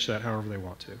manage that however they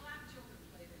want to.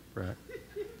 Right.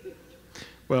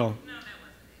 Well,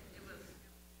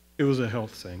 it was a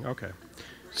health thing. Okay.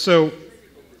 So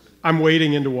I'm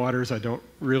wading into waters I don't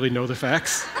really know the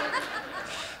facts,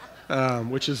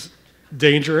 which is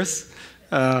dangerous.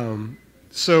 But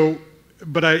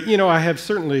I have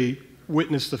certainly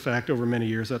witnessed the fact over many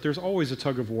years that there's always a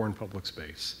tug of war in public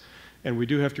space, and we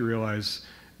do have to realize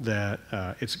that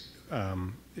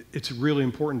it's really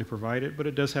important to provide it, but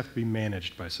it does have to be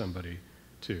managed by somebody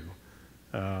too.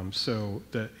 And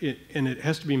it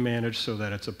has to be managed so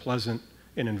that it's a pleasant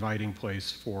and inviting place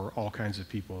for all kinds of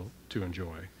people to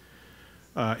enjoy.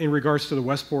 In regards to the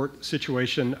Westport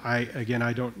situation,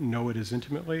 I don't know it as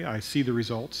intimately. I see the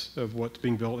results of what's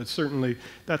being built.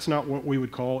 That's not what we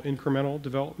would call incremental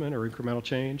development or incremental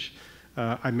change.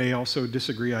 I may also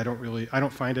disagree. I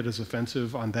don't find it as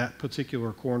offensive on that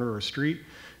particular corner or street,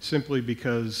 simply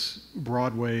because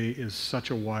Broadway is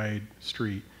such a wide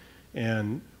street.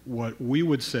 And what we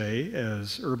would say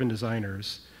as urban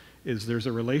designers is there's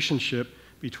a relationship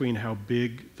between how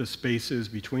big the space is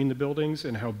between the buildings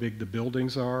and how big the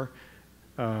buildings are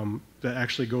that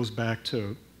actually goes back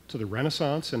to the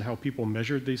Renaissance and how people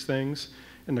measured these things.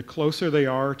 And the closer they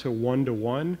are to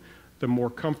one, the more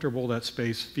comfortable that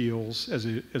space feels as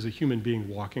a human being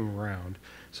walking around.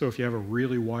 So if you have a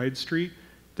really wide street,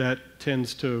 that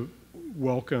tends to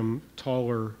welcome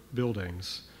taller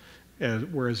buildings.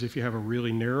 Whereas if you have a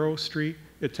really narrow street,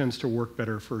 it tends to work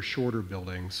better for shorter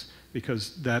buildings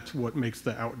because that's what makes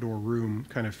the outdoor room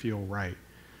kind of feel right.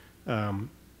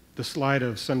 The slide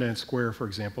of Sundance Square, for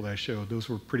example, that I showed, those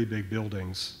were pretty big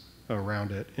buildings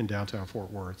around it in downtown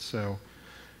Fort Worth. So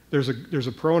there's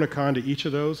a pro and a con to each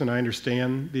of those, and I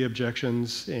understand the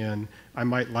objections, and I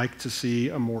might like to see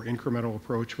a more incremental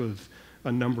approach with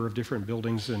a number of different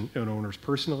buildings and owners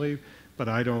personally, but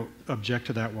I don't object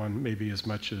to that one maybe as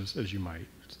much as you might.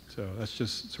 So that's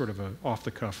just sort of an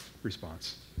off-the-cuff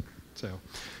response. So,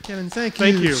 Kevin, thank you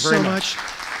you very so much.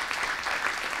 much.